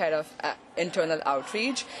of head of internal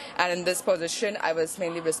outreach, and in this position I was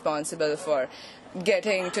mainly responsible for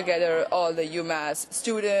getting together all the UMass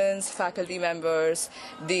students, faculty members,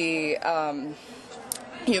 the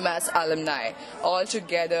UMass alumni all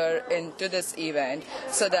together into this event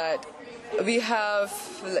so that we are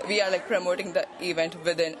like promoting the event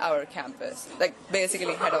within our campus, like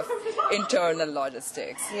basically head of internal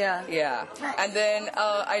logistics. Yeah. And then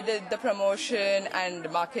I did the promotion and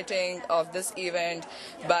marketing of this event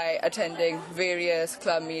by attending various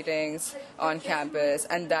club meetings on campus,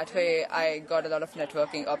 and that way I got a lot of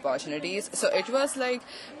networking opportunities. So it was like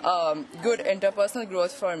good interpersonal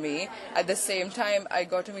growth for me. At the same time, I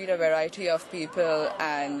got to meet a variety of people,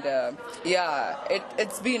 and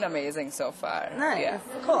it's been amazing so far. Nice. Yeah.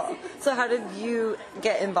 Cool. So how did you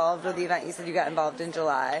get involved with the event? You said you got involved in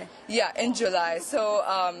July. Yeah, in July. So,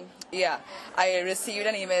 I received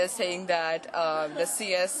an email saying that the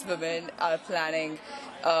CS women are planning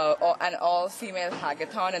an all-female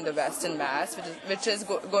hackathon in the Western Mass, which is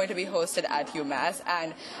going to be hosted at UMass,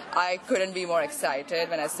 and I couldn't be more excited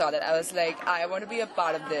when I saw that. I was like, I want to be a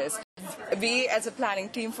part of this. We, as a planning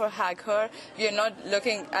team for Hack Her, we are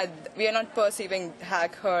not perceiving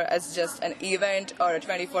Hack Her as just an event or a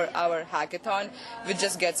 24-hour hackathon which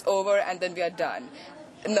just gets over and then we are done.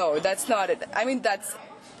 No, that's not it. I mean, that's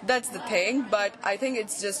the thing, but I think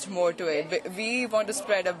it's just more to it. We want to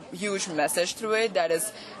spread a huge message through it, that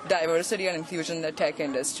is diversity and inclusion in the tech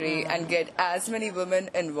industry, and get as many women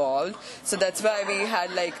involved. So that's why we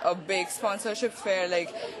had like a big sponsorship fair.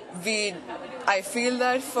 I feel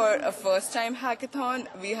that for a first-time hackathon,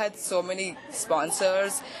 we had so many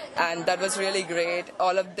sponsors, and that was really great.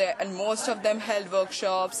 All of them, and most of them held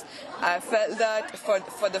workshops. I felt that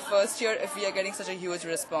for the first year, if we are getting such a huge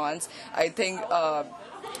response, I think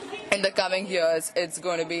in the coming years, it's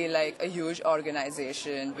going to be like a huge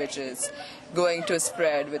organization which is going to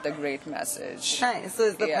spread with a great message. Nice. So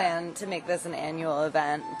is the plan to make this an annual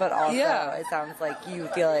event, but also it sounds like you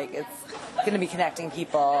feel like it's going to be connecting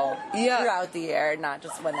people throughout the year, not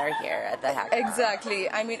just when they're here at the hackathon. Exactly.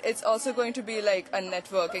 I mean, it's also going to be like a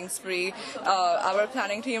networking spree. Our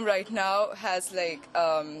planning team right now has like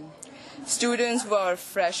students who are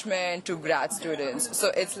freshmen to grad students.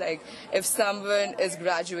 So it's like if someone is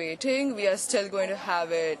graduating, we are still going to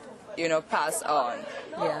have it, pass on.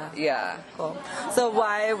 Yeah. Cool. So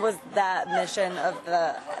why was that mission of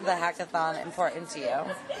the hackathon important to you?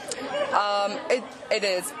 It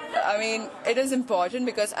is. I mean, it is important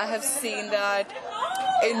because I have seen that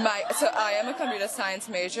so I am a computer science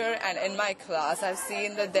major, and in my class I've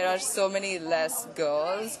seen that there are so many less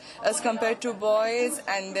girls as compared to boys,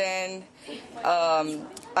 and then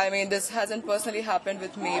this hasn't personally happened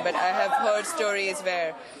with me, but I have heard stories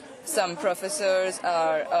where some professors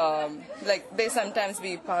are they sometimes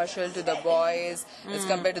be partial to the boys as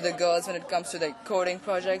compared to the girls when it comes to the coding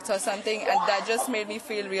projects or something, and that just made me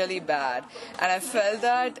feel really bad. And I felt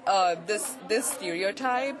that this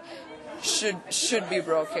stereotype should be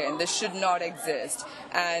broken. This should not exist.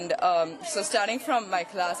 And so starting from my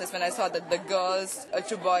classes, when I saw that the girls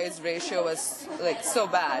to boys ratio was like so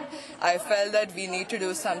bad, I felt that we need to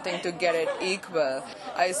do something to get it equal.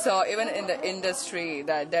 I saw even in the industry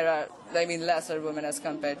that there are lesser women as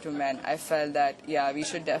compared to men. I felt that we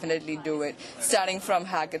should definitely do it, starting from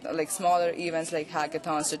smaller events like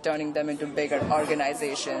hackathons to turning them into bigger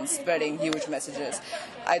organizations, spreading huge messages.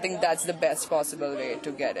 I think that's the best possible way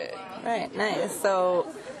to get it. Right, nice. So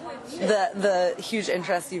the huge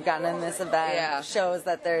interest you've gotten in this event shows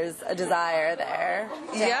that there's a desire there.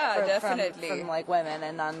 Definitely. From women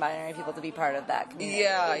and non-binary people to be part of that community.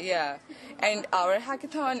 Yeah. And our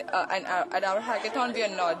hackathon, at our hackathon, we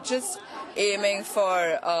are not just aiming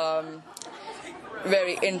for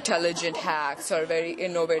very intelligent hacks or very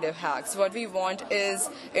innovative hacks. What we want is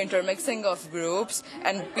intermixing of groups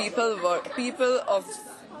and people of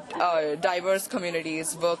diverse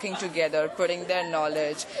communities working together, putting their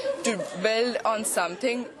knowledge to build on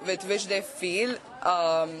something with which they feel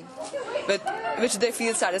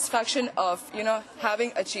satisfaction of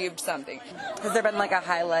having achieved something. Has there been a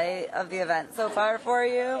highlight of the event so far for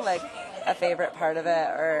you? a favorite part of it,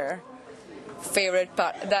 or favorite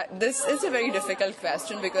part? That this is a very difficult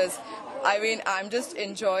question because I mean I'm just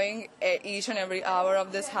enjoying each and every hour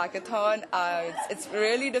of this hackathon. It's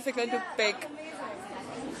really difficult to pick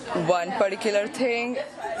one particular thing,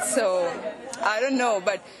 so I don't know,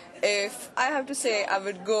 but if I have to say, I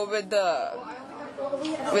would go with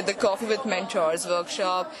the Coffee with Mentors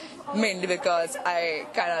workshop, mainly because I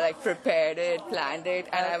kind of like prepared it, planned it,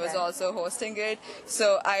 and I was also hosting it.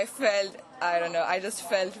 So I felt, I don't know, I just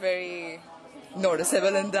felt very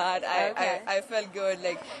noticeable in that. I felt good,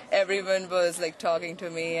 like everyone was like talking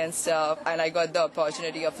to me and stuff, and I got the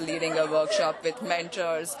opportunity of leading a workshop with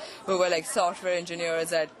mentors who were like software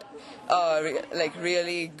engineers at like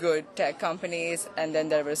really good tech companies, and then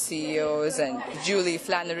there were CEOs, and Julie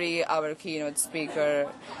Flannery, our keynote speaker,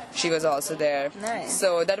 she was also there. Nice.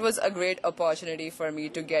 So that was a great opportunity for me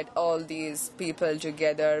to get all these people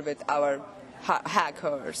together with our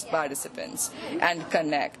hackers, participants, and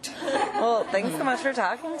connect. Well, thanks so much for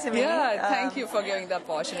talking to me. Yeah, thank you for giving the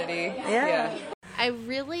opportunity. Yeah. I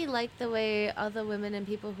really like the way all the women and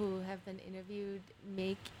people who have been interviewed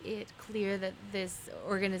make it clear that this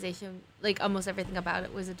organization, like almost everything about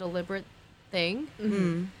it, was a deliberate thing.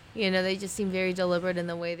 Mm-hmm. You know, they just seemed very deliberate in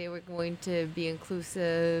the way they were going to be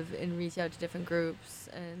inclusive and reach out to different groups,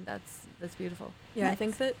 and that's beautiful. Yeah, I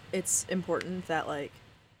think that it's important that, like,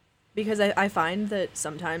 because I find that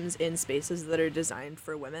sometimes in spaces that are designed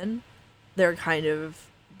for women, they're kind of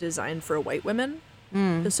designed for white women.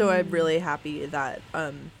 So I'm really happy that,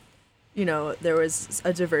 you know, there was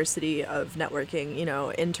a diversity of networking, you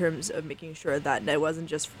know, in terms of making sure that it wasn't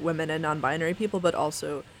just women and non-binary people, but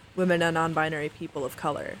also women and non-binary people of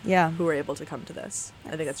color who were able to come to this.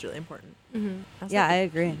 I think that's really important. Yeah, I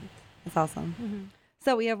agree. It's awesome.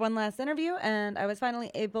 So we have one last interview, and I was finally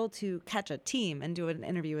able to catch a team and do an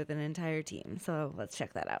interview with an entire team. So let's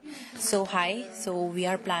check that out. So hi, so we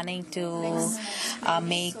are planning to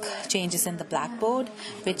make changes in the Blackboard,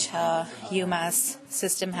 which UMass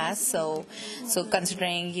system has. So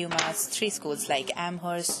considering UMass 3 schools like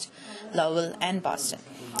Amherst, Lowell, and Boston.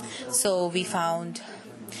 So we found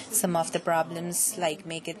some of the problems, like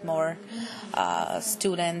make it more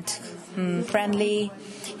student friendly,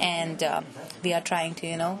 and we are trying to,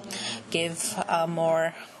 you know, give a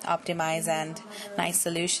more optimized and nice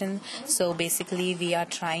solution. So basically we are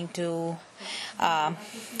trying to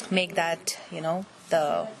make that, you know,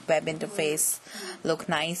 the web interface look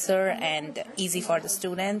nicer and easy for the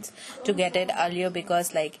students to get it earlier,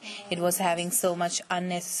 because like it was having so much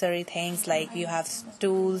unnecessary things, like you have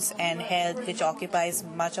tools and help which occupies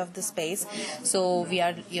much of the space. So we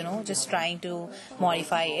are, you know, just trying to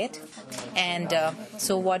modify it. And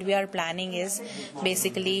so what we are planning is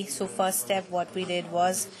basically, so first step what we did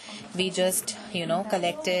was we just, you know,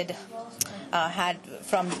 collected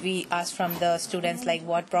we asked from the students like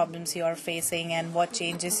what problems you are facing and what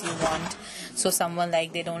changes you want. So someone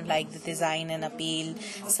like they don't like the design and appeal.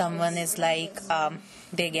 Someone is like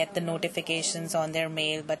they get the notifications on their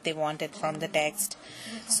mail but they want it from the text.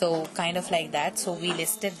 So kind of like that. So we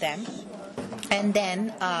listed them. And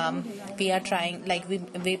then we are trying, like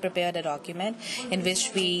we prepared a document in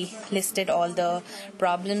which we listed all the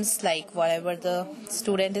problems, like whatever the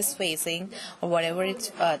student is facing or whatever it's,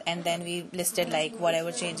 and then we listed like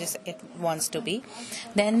whatever changes it wants to be.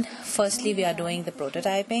 Then firstly we are doing the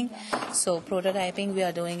prototyping. So prototyping we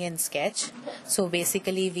are doing in Sketch. So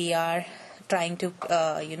basically we are trying to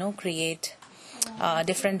you know, create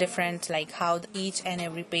different like how each and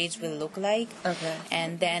every page will look like. Okay.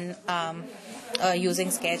 And then using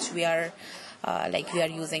Sketch we are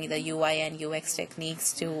using the UI and UX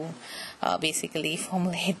techniques to basically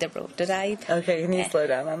formulate the prototype. Okay, can you slow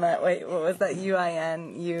down on that? Wait, what was that?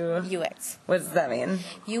 UX. What does that mean?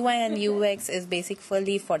 UI and UX is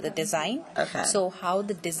basically for the design. Okay. So how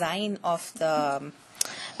the design of the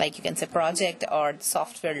like you can say project or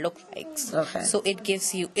software look like. Okay. So it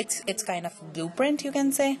gives you, it's kind of blueprint you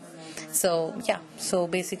can say. So yeah, so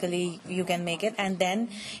basically you can make it and then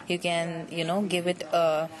you can, you know, give it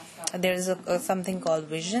there is something called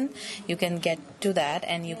vision. You can get to that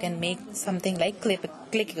and you can make something like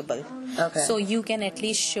clickable. Okay. So you can at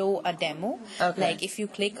least show a demo. Okay. Like if you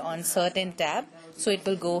click on certain tab, so it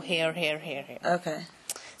will go here. Okay.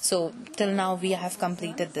 So till now we have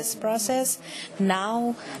completed this process.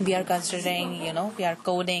 Now we are considering, you know, we are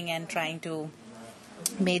coding and trying to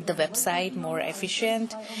make the website more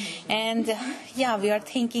efficient. And yeah, we are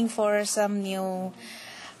thinking for some new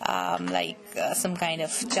some kind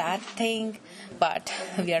of chat thing, but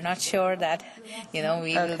we are not sure that we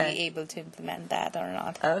will be able to implement that or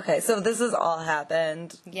not. Okay, so this has all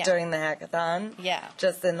happened during the hackathon? Yeah.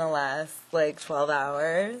 Just in the last 12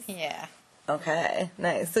 hours? Yeah. Okay,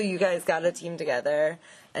 nice. So you guys got a team together,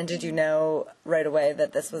 and did you know right away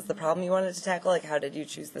that this was the problem you wanted to tackle? How did you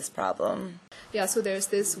choose this problem? Yeah, so there's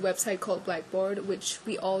this website called Blackboard, which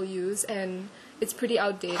we all use, and it's pretty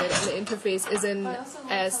outdated, and the interface isn't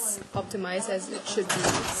as optimized as it should be.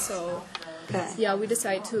 So, yeah, we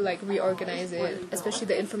decided to reorganize it, especially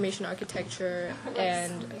the information architecture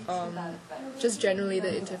and just generally the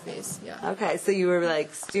interface. Yeah. Okay, so you were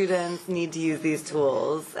students need to use these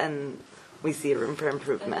tools, and we see room for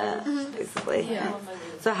improvement, basically. Yeah.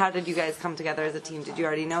 So how did you guys come together as a team? Did you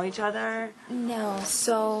already know each other? No.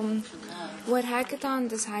 So, this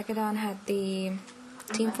hackathon had the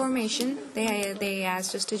team formation. They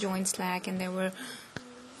asked us to join Slack, and there were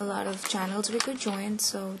a lot of channels we could join.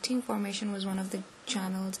 So team formation was one of the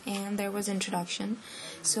channels, and there was introduction.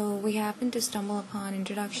 So we happened to stumble upon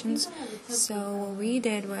introductions. So what we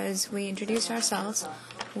did was we introduced ourselves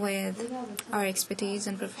with our expertise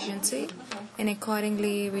and proficiency, and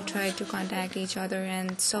accordingly we tried to contact each other,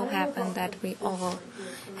 and so happened that we all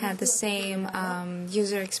had the same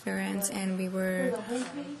user experience, and we were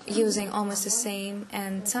using almost the same,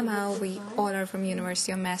 and somehow we all are from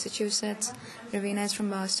University of Massachusetts. Ravina is from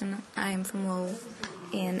Boston, I am from Lowell,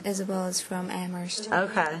 and Isabel is from Amherst.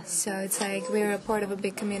 Okay. So it's we're a part of a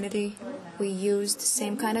big community. We used the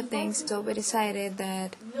same kind of things, so we decided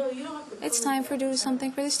that it's time for do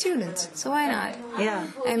something for the students. So why not? Yeah.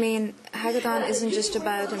 I mean, hackathon isn't just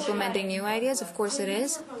about implementing new ideas. Of course it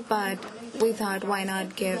is, but we thought why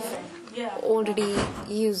not give already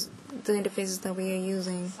use the interfaces that we are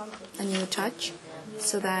using a new touch,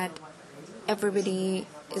 so that everybody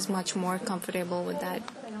is much more comfortable with that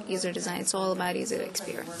user design. It's all about user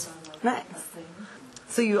experience. Nice.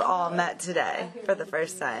 So you all met today for the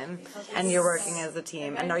first time, and you're working as a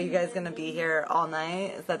team. And are you guys going to be here all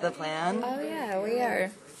night? Is that the plan? Oh yeah, we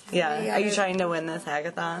are. Yeah. Are you trying to win this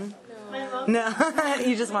hackathon? No.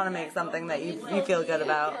 You just want to make something that you feel good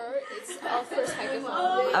about. It's our first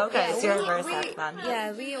hackathon. Okay, so your first hackathon.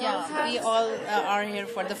 Yeah, we all are here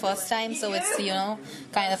for the first time, so it's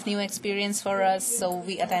kind of new experience for us. So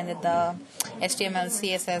we attended the HTML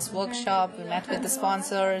CSS workshop. We met with the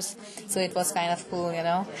sponsors, so it was kind of cool,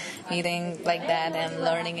 meeting like that and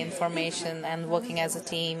learning information and working as a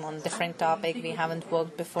team on different topic we haven't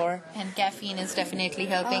worked before. And caffeine is definitely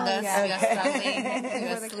helping us. Yeah. We are struggling. We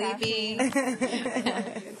are sleepy.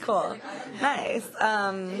 Cool. Nice.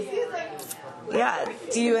 Yeah.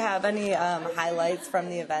 Do you have any highlights from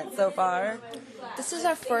the event so far? This is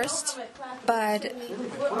our first, but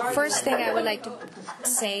first thing I would like to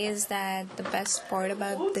say is that the best part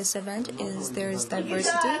about this event is there is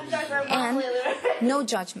diversity and no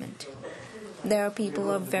judgment. There are people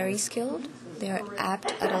who are very skilled. They are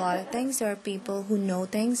apt at a lot of things. There are people who know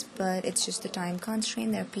things, but it's just a time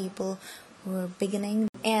constraint. There are people who are beginning,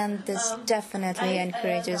 and this definitely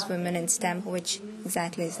encourages women in STEM, which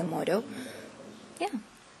exactly is the motto. Yeah.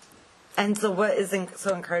 And so what is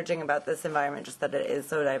so encouraging about this environment, just that it is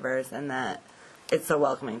so diverse and that it's so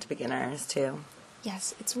welcoming to beginners, too?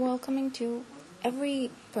 Yes, it's welcoming to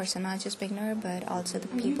every person, not just beginner, but also the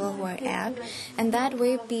people who are apt. And that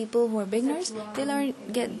way, people who are beginners,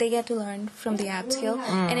 they get to learn from the apt skill.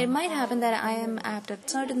 And it might happen that I am apt at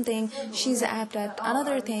certain thing, she's apt at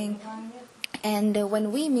another thing. And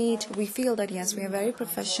when we meet, we feel that yes, we are very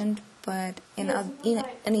proficient, but in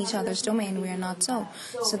each other's domain we are not so.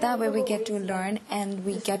 So that way we get to learn, and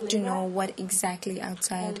we get to know what exactly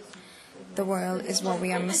outside the world is what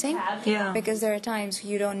we are missing. Yeah. Because there are times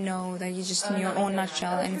you don't know, that you're just in your own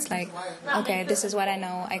nutshell, and it's like, okay, this is what I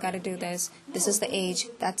know, I gotta do this, this is the age,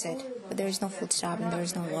 that's it. But there is no full stop, and there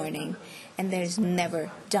is no learning, and there's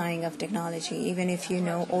never dying of technology. Even if you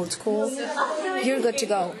know old school, you're good to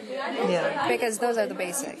go. Yeah. Because those are the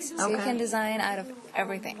basics. So you can design out of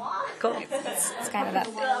everything. Cool. It's kind of that.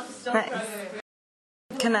 Nice.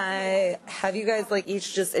 Can I have you guys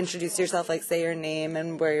each just introduce yourself, say your name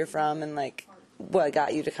and where you're from and what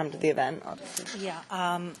got you to come to the event? Yeah,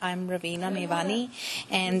 I'm Ravina Mevani,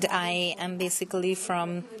 and I am basically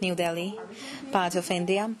from New Delhi, part of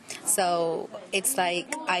India. So it's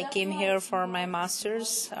I came here for my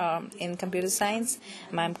master's in computer science.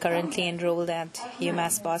 I'm currently enrolled at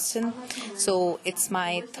UMass Boston. So it's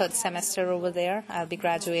my third semester over there. I'll be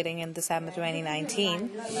graduating in December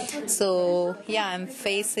 2019. So yeah, I'm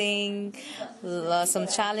facing some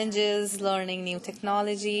challenges, learning new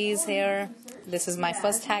technologies here. This is my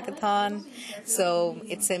first hackathon, so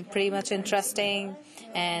it's pretty much interesting.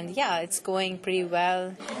 and yeah, it's going pretty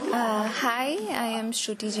well. Hi, I am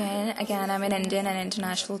Shruti Jain. Again, I'm an Indian and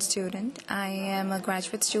international student. I am a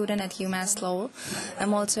graduate student at UMass Lowell.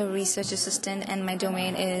 I'm also a research assistant, and my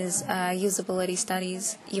domain is usability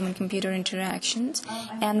studies, human-computer interactions,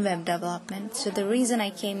 and web development. So the reason I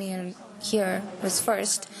came here was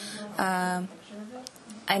first, I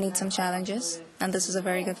need some challenges, and this is a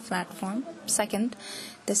very good platform. Second,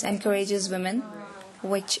 this encourages women,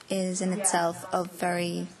 which is in itself a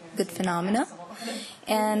very good phenomena.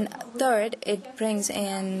 And third, it brings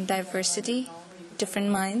in diversity, different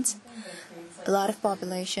minds, a lot of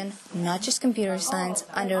population, not just computer science,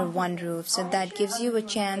 under one roof. So that gives you a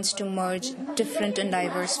chance to merge different and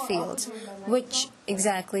diverse fields, which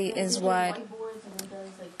exactly is what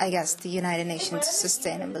I guess the United Nations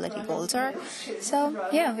sustainability goals are. So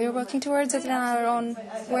yeah, we're working towards it in our own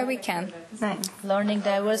where we can. Nice. Learning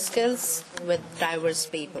diverse skills with diverse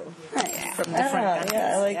people from different countries.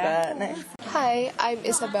 Yeah, I like that. Nice. Hi, I'm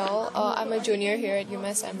Isabel. I'm a junior here at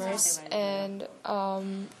UMass Amherst, and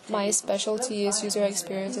my specialty is user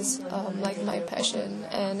experience. Is like my passion,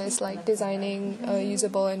 and it's like designing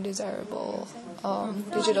usable and desirable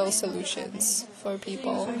digital solutions for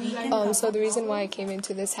people. So the reason why I came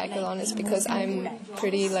into this hackathon is because I'm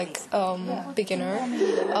pretty beginner,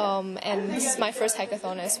 and this is my first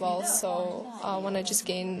hackathon as well. So I want to just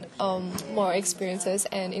gain more experiences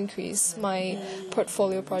and increase my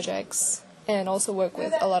portfolio projects, and also work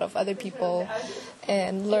with a lot of other people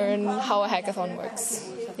and learn how a hackathon works.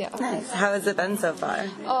 Yeah. Nice. How has it been so far?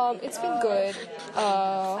 It's been good.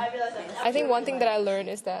 I think one thing that I learned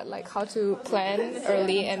is that how to plan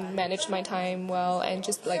early and manage my time well, and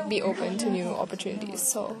just be open to new opportunities.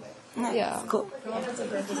 So yeah. Cool.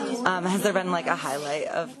 Has there been a highlight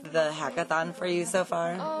of the hackathon for you so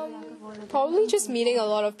far? Probably just meeting a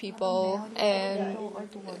lot of people, and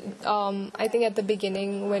I think at the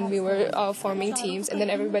beginning when we were forming teams, and then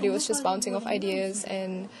everybody was just bouncing off ideas,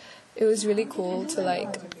 and it was really cool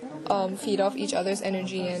to feed off each other's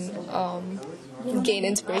energy and gain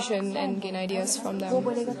inspiration and gain ideas from them.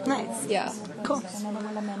 Nice. Yeah. Cool.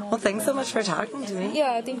 Well, thanks so much for talking to me.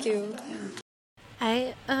 Yeah, thank you.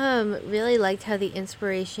 I really liked how the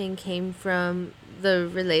inspiration came from the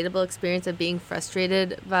relatable experience of being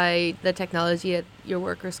frustrated by the technology at your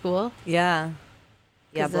work or school. Yeah.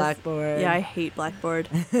 Yeah, Blackboard. Yeah, I hate Blackboard.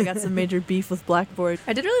 I got some major beef with Blackboard.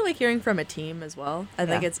 I did really like hearing from a team as well. I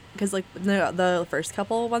think it's because the first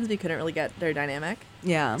couple ones we couldn't really get their dynamic.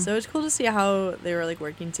 Yeah. So it's cool to see how they were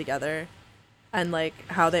working together, and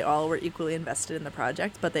how they all were equally invested in the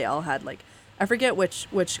project, but they all had I forget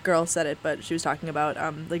which girl said it, but she was talking about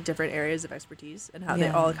different areas of expertise and how they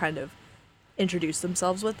all kind of introduced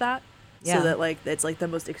themselves with that. Yeah. So that it's the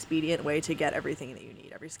most expedient way to get everything that you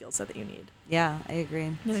need, every skill set that you need. Yeah, I agree.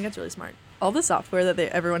 I think that's really smart. All the software that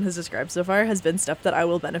everyone has described so far has been stuff that I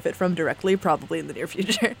will benefit from directly, probably in the near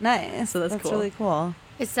future. Nice. So that's cool. Really cool.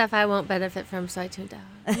 It's stuff I won't benefit from, so I tuned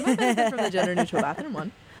out. You might benefit from the gender neutral bathroom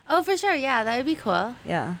one. Oh, for sure. Yeah, that would be cool.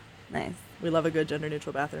 Yeah. Nice. We love a good gender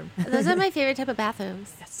neutral bathroom. Those are my favorite type of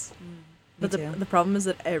bathrooms. Yes. But the problem is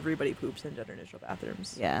that everybody poops in gender neutral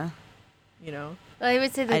bathrooms. Yeah. You know? Well, I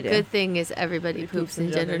would say the good thing is everybody poops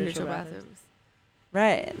in gender neutral bathrooms. bathrooms.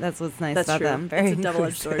 Right. That's what's nice about true. them. Very it's a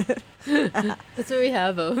double-edged sword. That's what we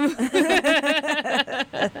have them.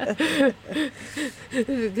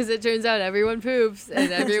 Because it turns out everyone poops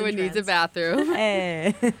and everyone needs a bathroom.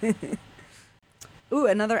 Hey. Ooh,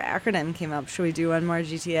 another acronym came up. Should we do one more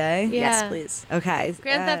GTA? Yeah. Yes, please. Okay.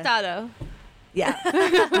 Grand Theft Auto. Yeah.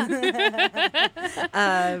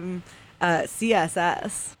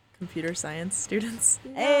 CSS. Computer science students.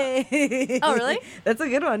 Hey. Oh, really? That's a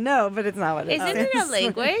good one. No, but it's not what it is. Isn't it a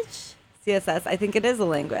language? CSS. I think it is a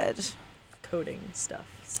language. Coding stuff.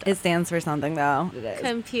 It stands for something, though. It is.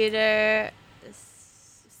 Computer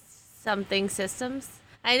something systems.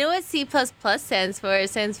 I know what C++ stands for.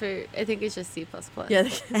 It stands for, I think it's just C++. Yeah.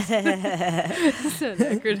 It's an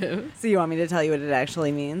acronym. So you want me to tell you what it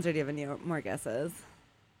actually means, or do you have any more guesses?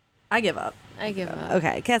 I give up. I give up.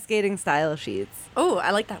 Okay, cascading style sheets. Oh,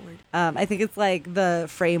 I like that word. I think it's the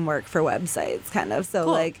framework for websites, kind of. So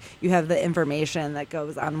Cool. You have the information that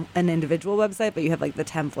goes on an individual website, but you have the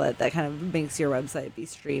template that kind of makes your website be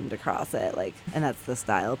streamed across it, and that's the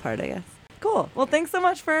style part, I guess. Cool. Well, thanks so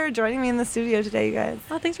much for joining me in the studio today, you guys.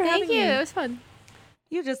 Oh, thanks for Thank having you. me. It was fun.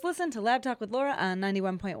 You just listened to Lab Talk with Laura on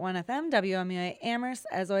 91.1 FM, WMUA Amherst.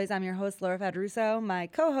 As always, I'm your host, Laura Fadruso. My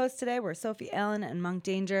co-hosts today were Sophie Allen and Monk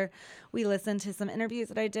Danger. We listened to some interviews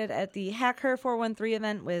that I did at the Hack Her 413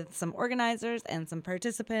 event with some organizers and some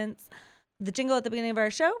participants. The jingle at the beginning of our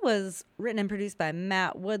show was written and produced by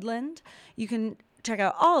Matt Woodland. You can check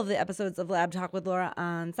out all of the episodes of Lab Talk with Laura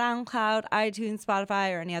on SoundCloud, iTunes,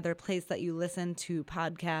 Spotify, or any other place that you listen to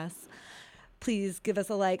podcasts. Please give us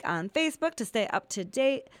a like on Facebook to stay up to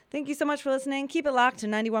date. Thank you so much for listening. Keep it locked to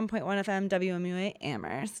 91.1 FM WMUA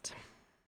Amherst.